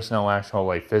 because there's no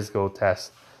actual physical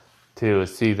test to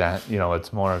see that.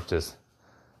 It's more of just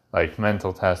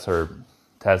mental tests or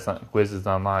quizzes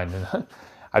online. And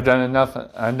I've done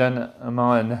them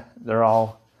all, and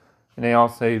they all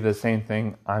say the same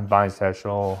thing: I'm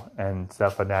bisexual and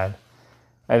stuff like that.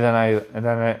 And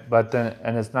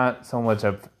it's not so much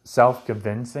of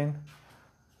self-convincing,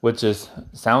 which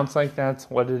sounds like that's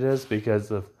what it is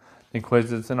because of the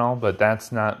quizzes and all, but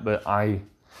that's not. But I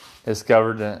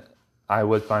discovered that I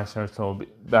was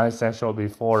bisexual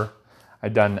before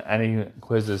I'd done any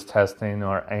quizzes, testing,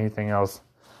 or anything else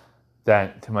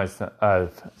that to my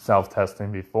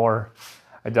self-testing before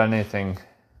I'd done anything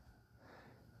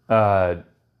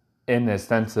in the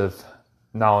sense of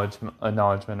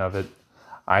acknowledgement of it.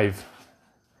 I've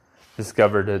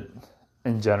discovered it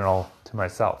in general to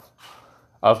myself,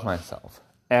 of myself.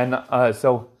 And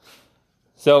so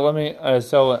let me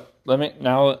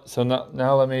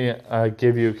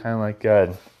give you kind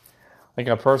of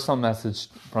a personal message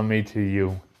from me to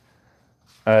you.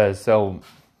 And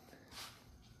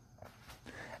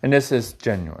this is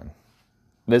genuine.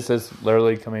 This is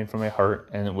literally coming from my heart,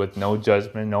 and with no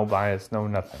judgment, no bias, no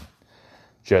nothing.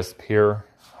 Just pure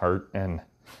heart and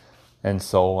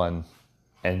soul,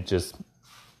 and just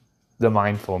the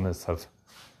mindfulness of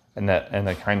and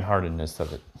the kind-heartedness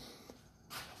of it,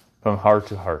 from heart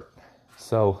to heart.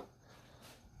 So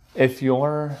if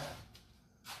you're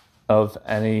of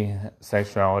any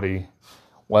sexuality,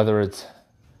 whether it's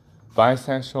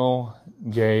bisexual,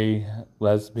 gay,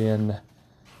 lesbian,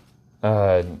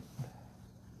 the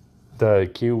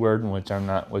Q word, which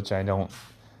I don't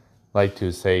like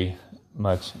to say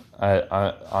much.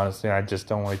 I honestly, I just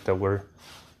don't like the word.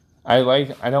 I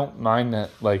don't mind that,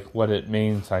 what it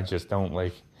means. I just don't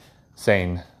like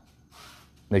saying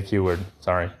the Q word.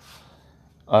 Sorry.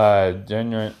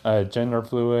 Gender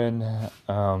fluid,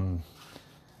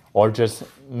 or just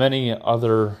many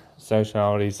other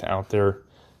sexualities out there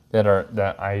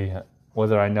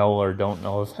whether I know or don't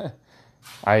know if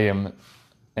I am,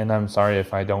 and I'm sorry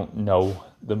if I don't know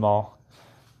them all,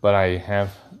 but I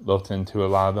have looked into a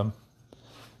lot of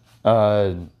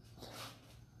them,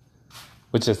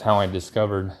 which is how I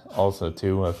discovered also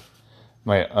too of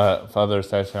my other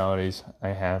sexualities I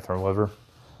have or whatever.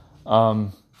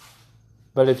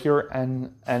 But if you're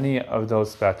in any of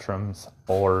those spectrums,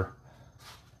 or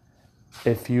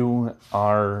if you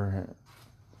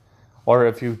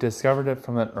discovered it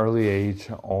from an early age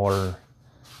or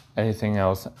anything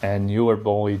else, and you were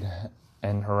bullied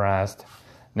and harassed,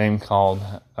 name called,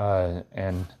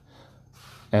 and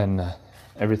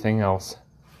everything else,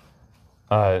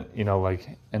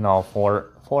 and all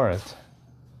for it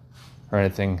or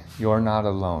anything, you're not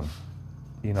alone.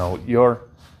 You're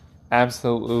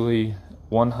absolutely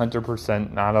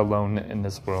 100% not alone in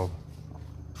this world,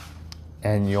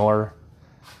 and you're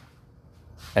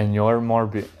more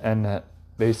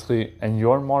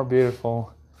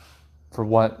beautiful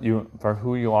for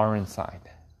who you are inside.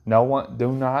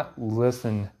 Do not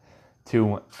listen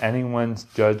to anyone's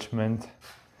judgment,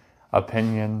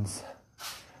 opinions,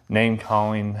 name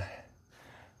calling,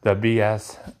 the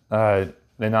BS,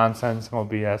 the nonsensical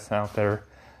BS out there.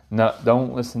 No,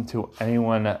 don't listen to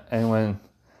anyone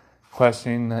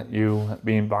questioning you,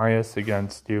 being biased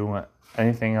against you,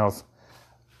 anything else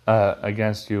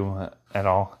against you at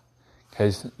all,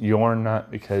 because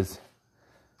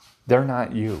they're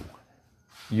not you.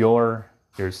 You're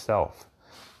yourself.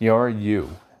 You're you.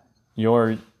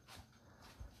 You're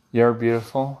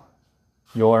beautiful.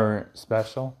 You're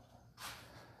special.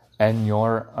 And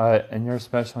you're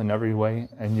special in every way.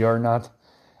 And you're not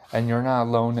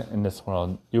alone in this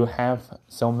world. You have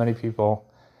so many people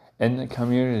in the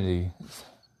communities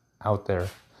out there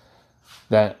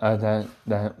that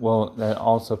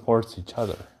all supports each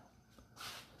other.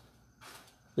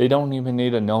 They don't even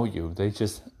need to know you.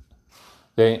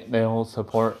 They'll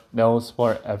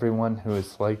support everyone who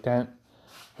is like that,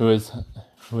 who is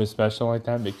special like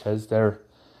that, because they're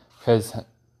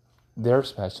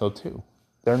special too.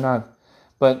 They're not,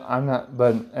 but I'm not.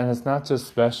 But and it's not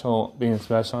just being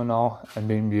special and all, and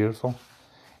being beautiful.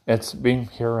 It's being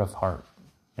pure of heart.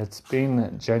 It's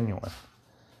being genuine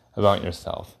about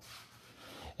yourself.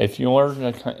 If you're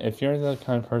the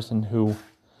kind of person who,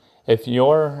 if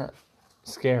you're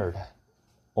scared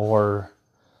or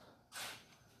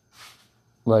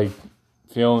like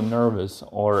feel nervous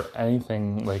or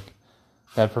anything like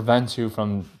that prevents you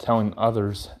from telling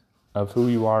others of who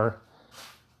you are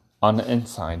on the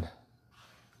inside,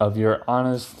 of your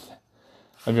honesty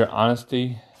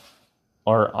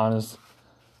or honest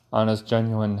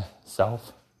genuine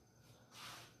self,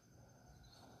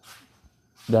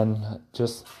 then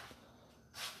just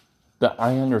that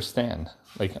I understand.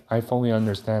 Like, I fully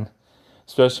understand,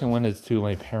 especially when it's to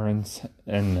like parents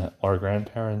or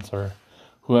grandparents or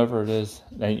whoever it is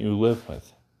that you live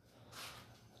with,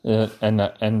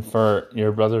 and for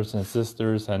your brothers and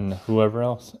sisters and whoever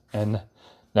else, and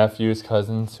nephews,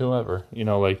 cousins, whoever,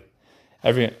 like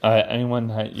anyone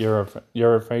that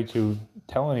you're afraid to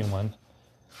tell anyone.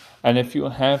 And if you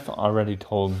have already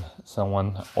told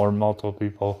someone or multiple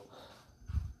people,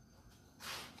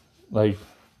 like,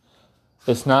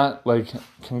 it's not like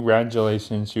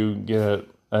congratulations, you get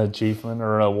an achievement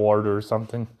or an award or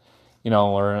something,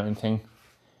 or anything.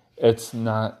 It's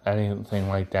not anything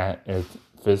like that. It's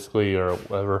physically or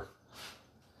whatever.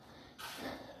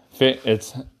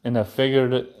 It's in a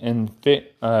figurative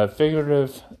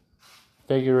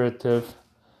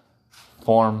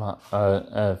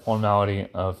formality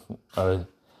of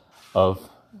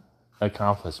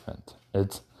accomplishment.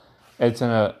 It's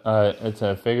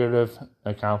a figurative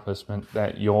accomplishment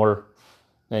that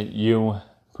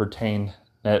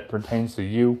pertains to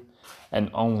you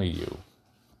and only you.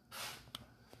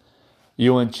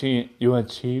 You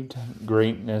achieved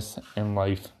greatness in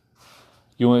life.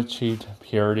 You achieved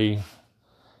purity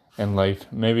in life.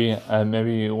 Maybe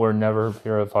you were never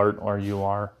pure of heart, or you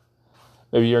are.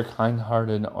 Maybe you're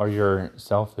kind-hearted, or you're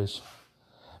selfish.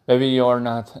 Maybe you are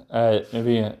not.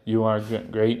 Maybe you are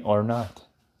great or not.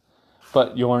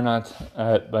 But you're not.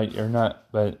 But you're not.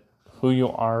 But who you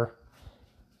are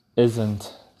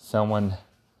isn't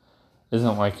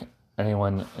like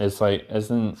anyone.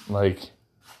 Isn't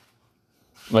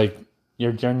like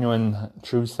your genuine,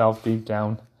 true self deep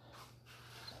down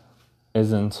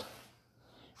isn't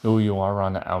who you are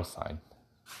on the outside.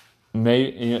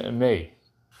 It may,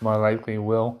 more likely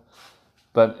will,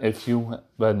 but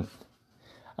I'm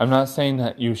not saying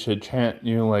that you should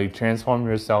transform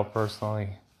yourself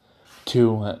personally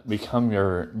to become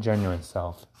your genuine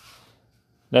self.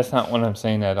 That's not what I'm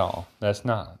saying at all. That's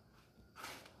not.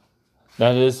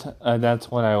 That's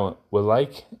what I would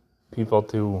like people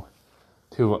to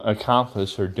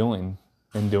accomplish or doing,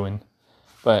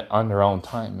 but on their own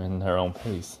time and their own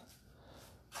pace.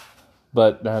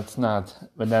 But that's not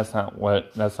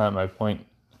my point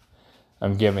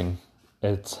I'm giving.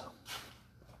 It's,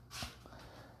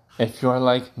 if you're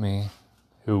like me,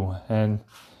 who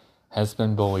has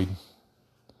been bullied,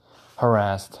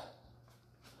 harassed,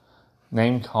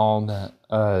 name called,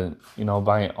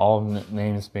 by all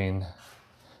names being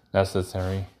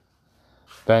necessary,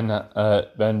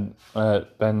 been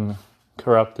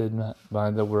corrupted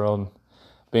by the world,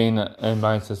 and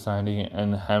by society,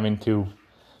 and having to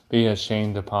be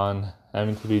ashamed upon,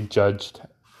 having to be judged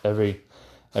every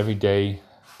day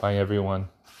by everyone,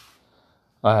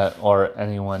 or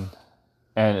anyone,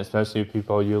 and especially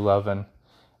people you love and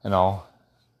all.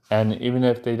 And even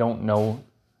if they don't know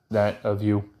that of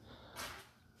you,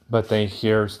 but they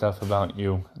hear stuff about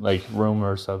you, like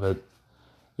rumors of it,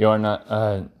 you're not,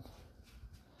 and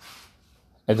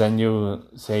then you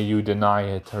say you deny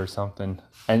it or something.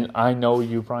 And I know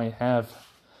you probably have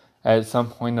at some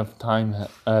point of time,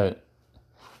 and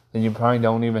you probably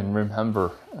don't even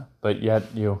remember, but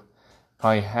yet you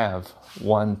probably have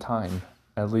one time,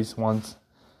 at least once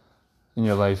in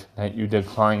your life, that you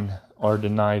declined or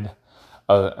denied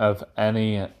of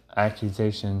any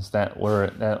accusations that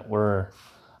were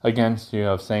against you,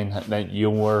 of saying that you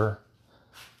were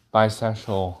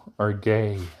bisexual or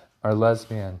gay or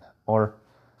lesbian or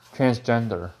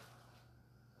transgender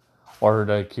or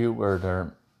the Q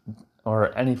word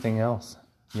or anything else,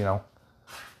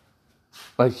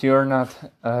 Like, you're not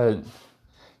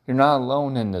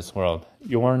alone in this world.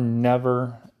 You're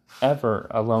never, ever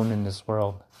alone in this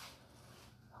world.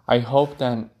 I hope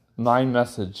that my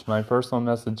message, my personal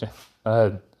message,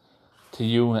 to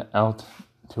you out,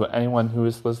 to anyone who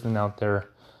is listening out there,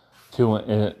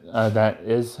 to that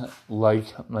is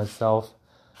like myself,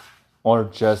 or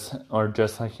just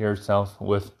like yourself,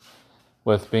 with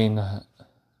being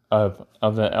of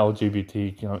the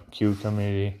LGBTQ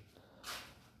community,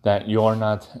 that you're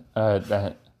not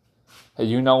that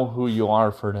you know who you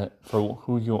are for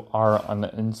who you are on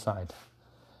the inside.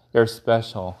 You're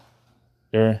special.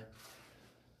 You're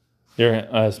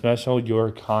special.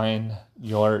 You're kind.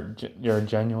 You're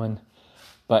genuine.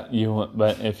 But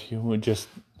if you just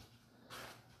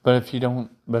if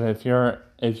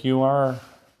you are,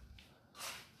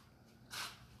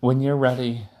 when you're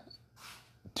ready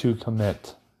to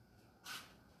commit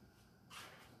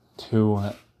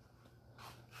to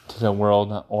the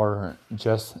world, or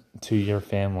just to your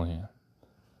family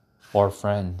or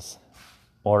friends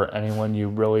or anyone you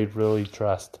really, really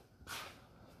trust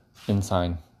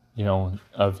inside,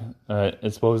 of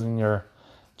exposing your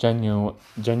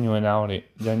genuinity,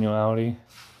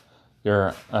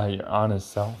 your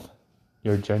honest self,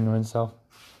 your genuine self,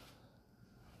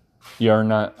 you're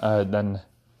not, then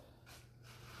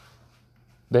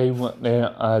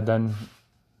then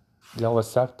they'll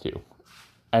accept you.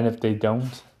 And if they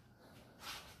don't,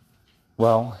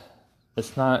 well,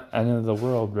 it's not end of the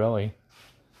world, really.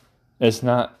 It's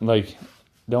not like,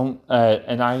 I'm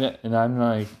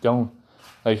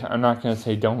not gonna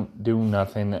say don't do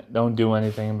nothing, don't do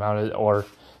anything about it, or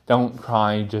don't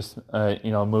cry, just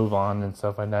move on and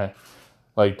stuff like that.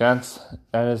 Like, that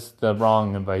is the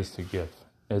wrong advice to give.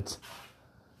 It's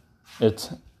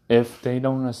if they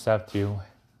don't accept you,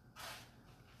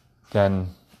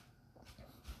 then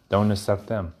don't accept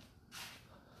them.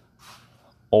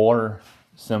 Or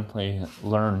simply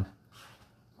learn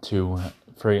to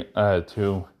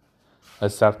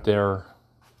accept their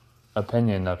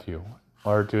opinion of you,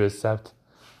 or to accept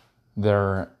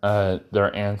their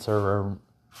answer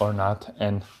or not,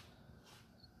 and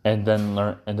then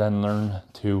learn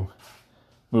to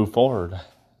move forward,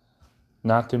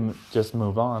 not to just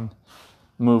move on,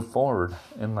 move forward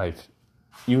in life.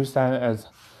 Use that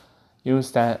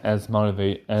as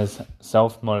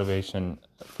self-motivation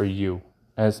for you,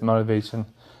 as motivation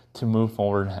to move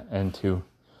forward,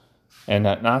 and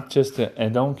not just to,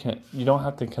 and you don't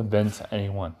have to convince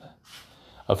anyone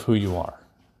of who you are.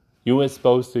 You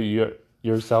expose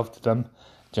yourself to them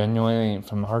genuinely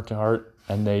from heart to heart,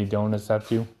 and they don't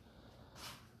accept you.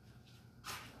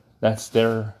 That's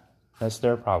their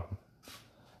problem,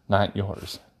 not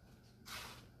yours.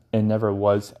 It never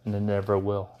was, and it never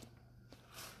will.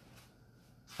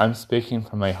 I'm speaking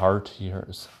from my heart to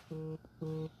yours.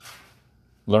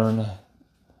 Learn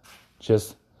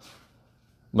to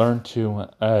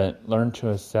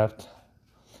accept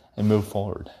and move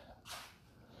forward.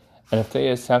 And if they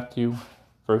accept you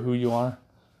for who you are,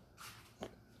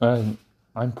 I'm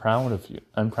proud of you.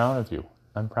 I'm proud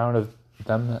of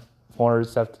them for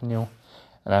accepting you,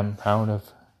 and I'm proud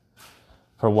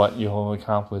for what you'll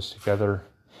accomplish together,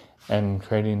 and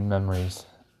creating memories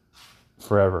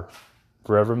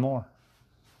forevermore.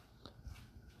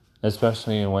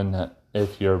 Especially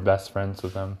if you're best friends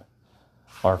with them,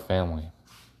 or family.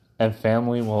 And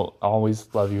family will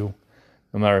always love you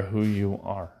no matter who you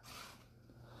are.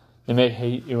 They may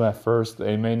hate you at first,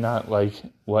 they may not like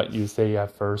what you say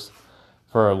at first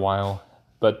for a while,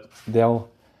 but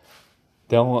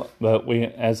but we,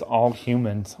 as all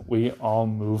humans, we all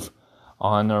move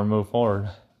on or move forward,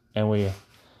 and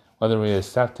whether we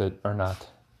accept it or not,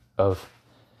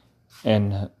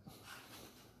 and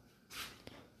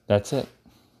that's it.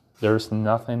 There's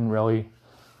nothing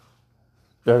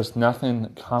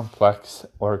complex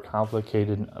or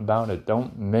complicated about it.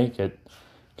 Don't make it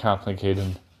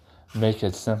complicated. Make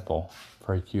it simple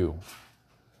for you.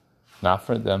 Not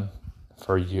for them,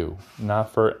 for you.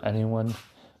 Not for anyone,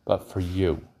 but for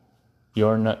you.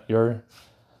 You're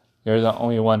the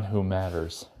only one who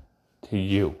matters to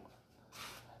you.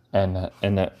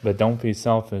 But don't be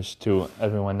selfish to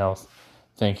everyone else,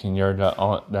 thinking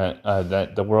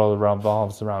that the world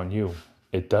revolves around you.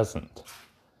 It doesn't.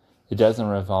 It doesn't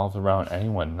revolve around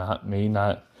anyone. Not me.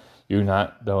 Not you.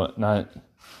 Not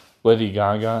Lady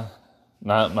Gaga.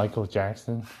 Not Michael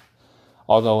Jackson.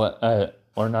 Or not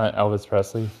Elvis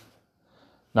Presley.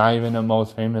 Not even the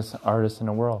most famous artist in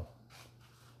the world.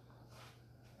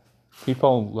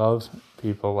 People love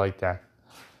people like that,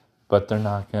 but they're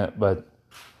not gonna.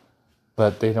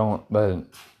 But they don't. But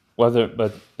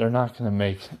they're not gonna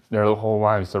make their whole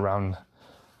lives revolve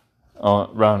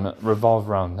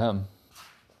around them.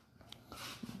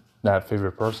 That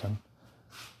favorite person.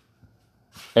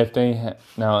 If they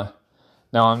now,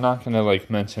 Now, I'm not going to like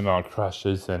mention about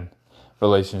crushes and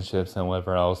relationships and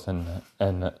whatever else and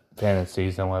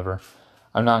fantasies and whatever.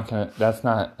 That's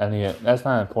not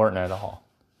important at all.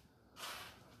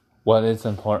 What is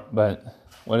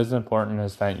important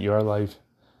is that your life,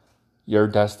 your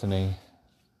destiny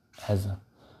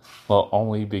will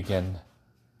only begin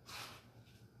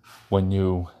when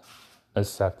you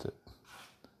accept it,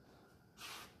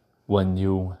 when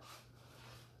you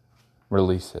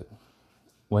release it,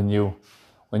 when you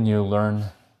learn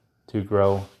to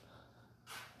grow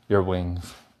your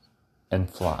wings and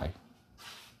fly.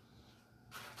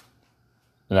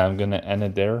 And I'm going to end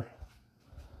it there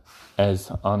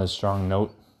as on a strong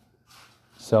note.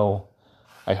 So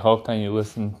I hope that you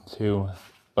listen to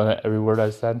every word I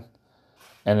said.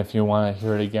 And if you want to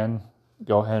hear it again,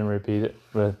 go ahead and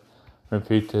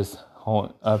repeat this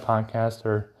whole podcast,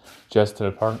 or just to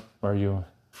the part where you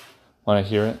want to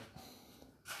hear it.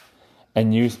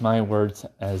 And use my words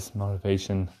as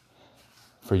motivation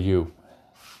for you.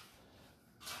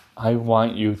 I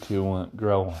want you to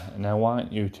grow, and I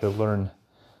want you to learn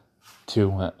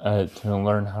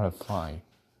learn how to fly.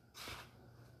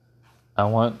 I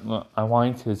want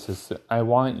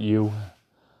you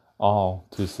all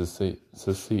to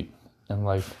succeed in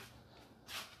life,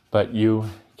 but you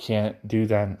can't do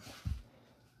that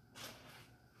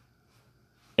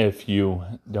if you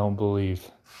don't believe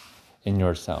in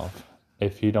yourself,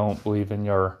 if you don't believe in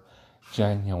your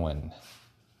genuine,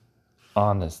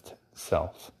 honest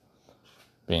self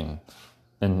being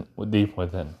in deep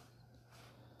within.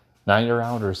 Not your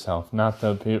outer self, not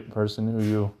the person who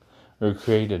you were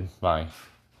created by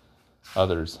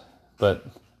others, but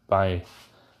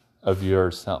of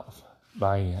yourself,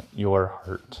 by your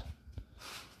heart.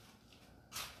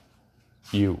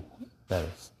 You, that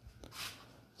is.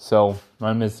 So,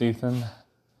 my name is Ethan.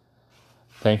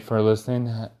 Thanks for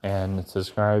listening, and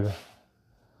subscribe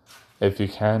if you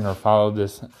can, or follow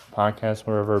this podcast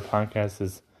wherever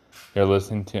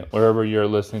you're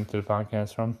listening to the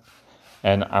podcast from.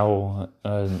 And I will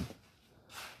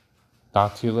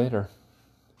talk to you later.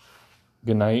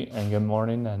 Good night and good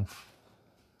morning and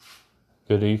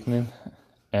good evening,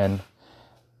 and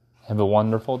have a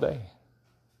wonderful day.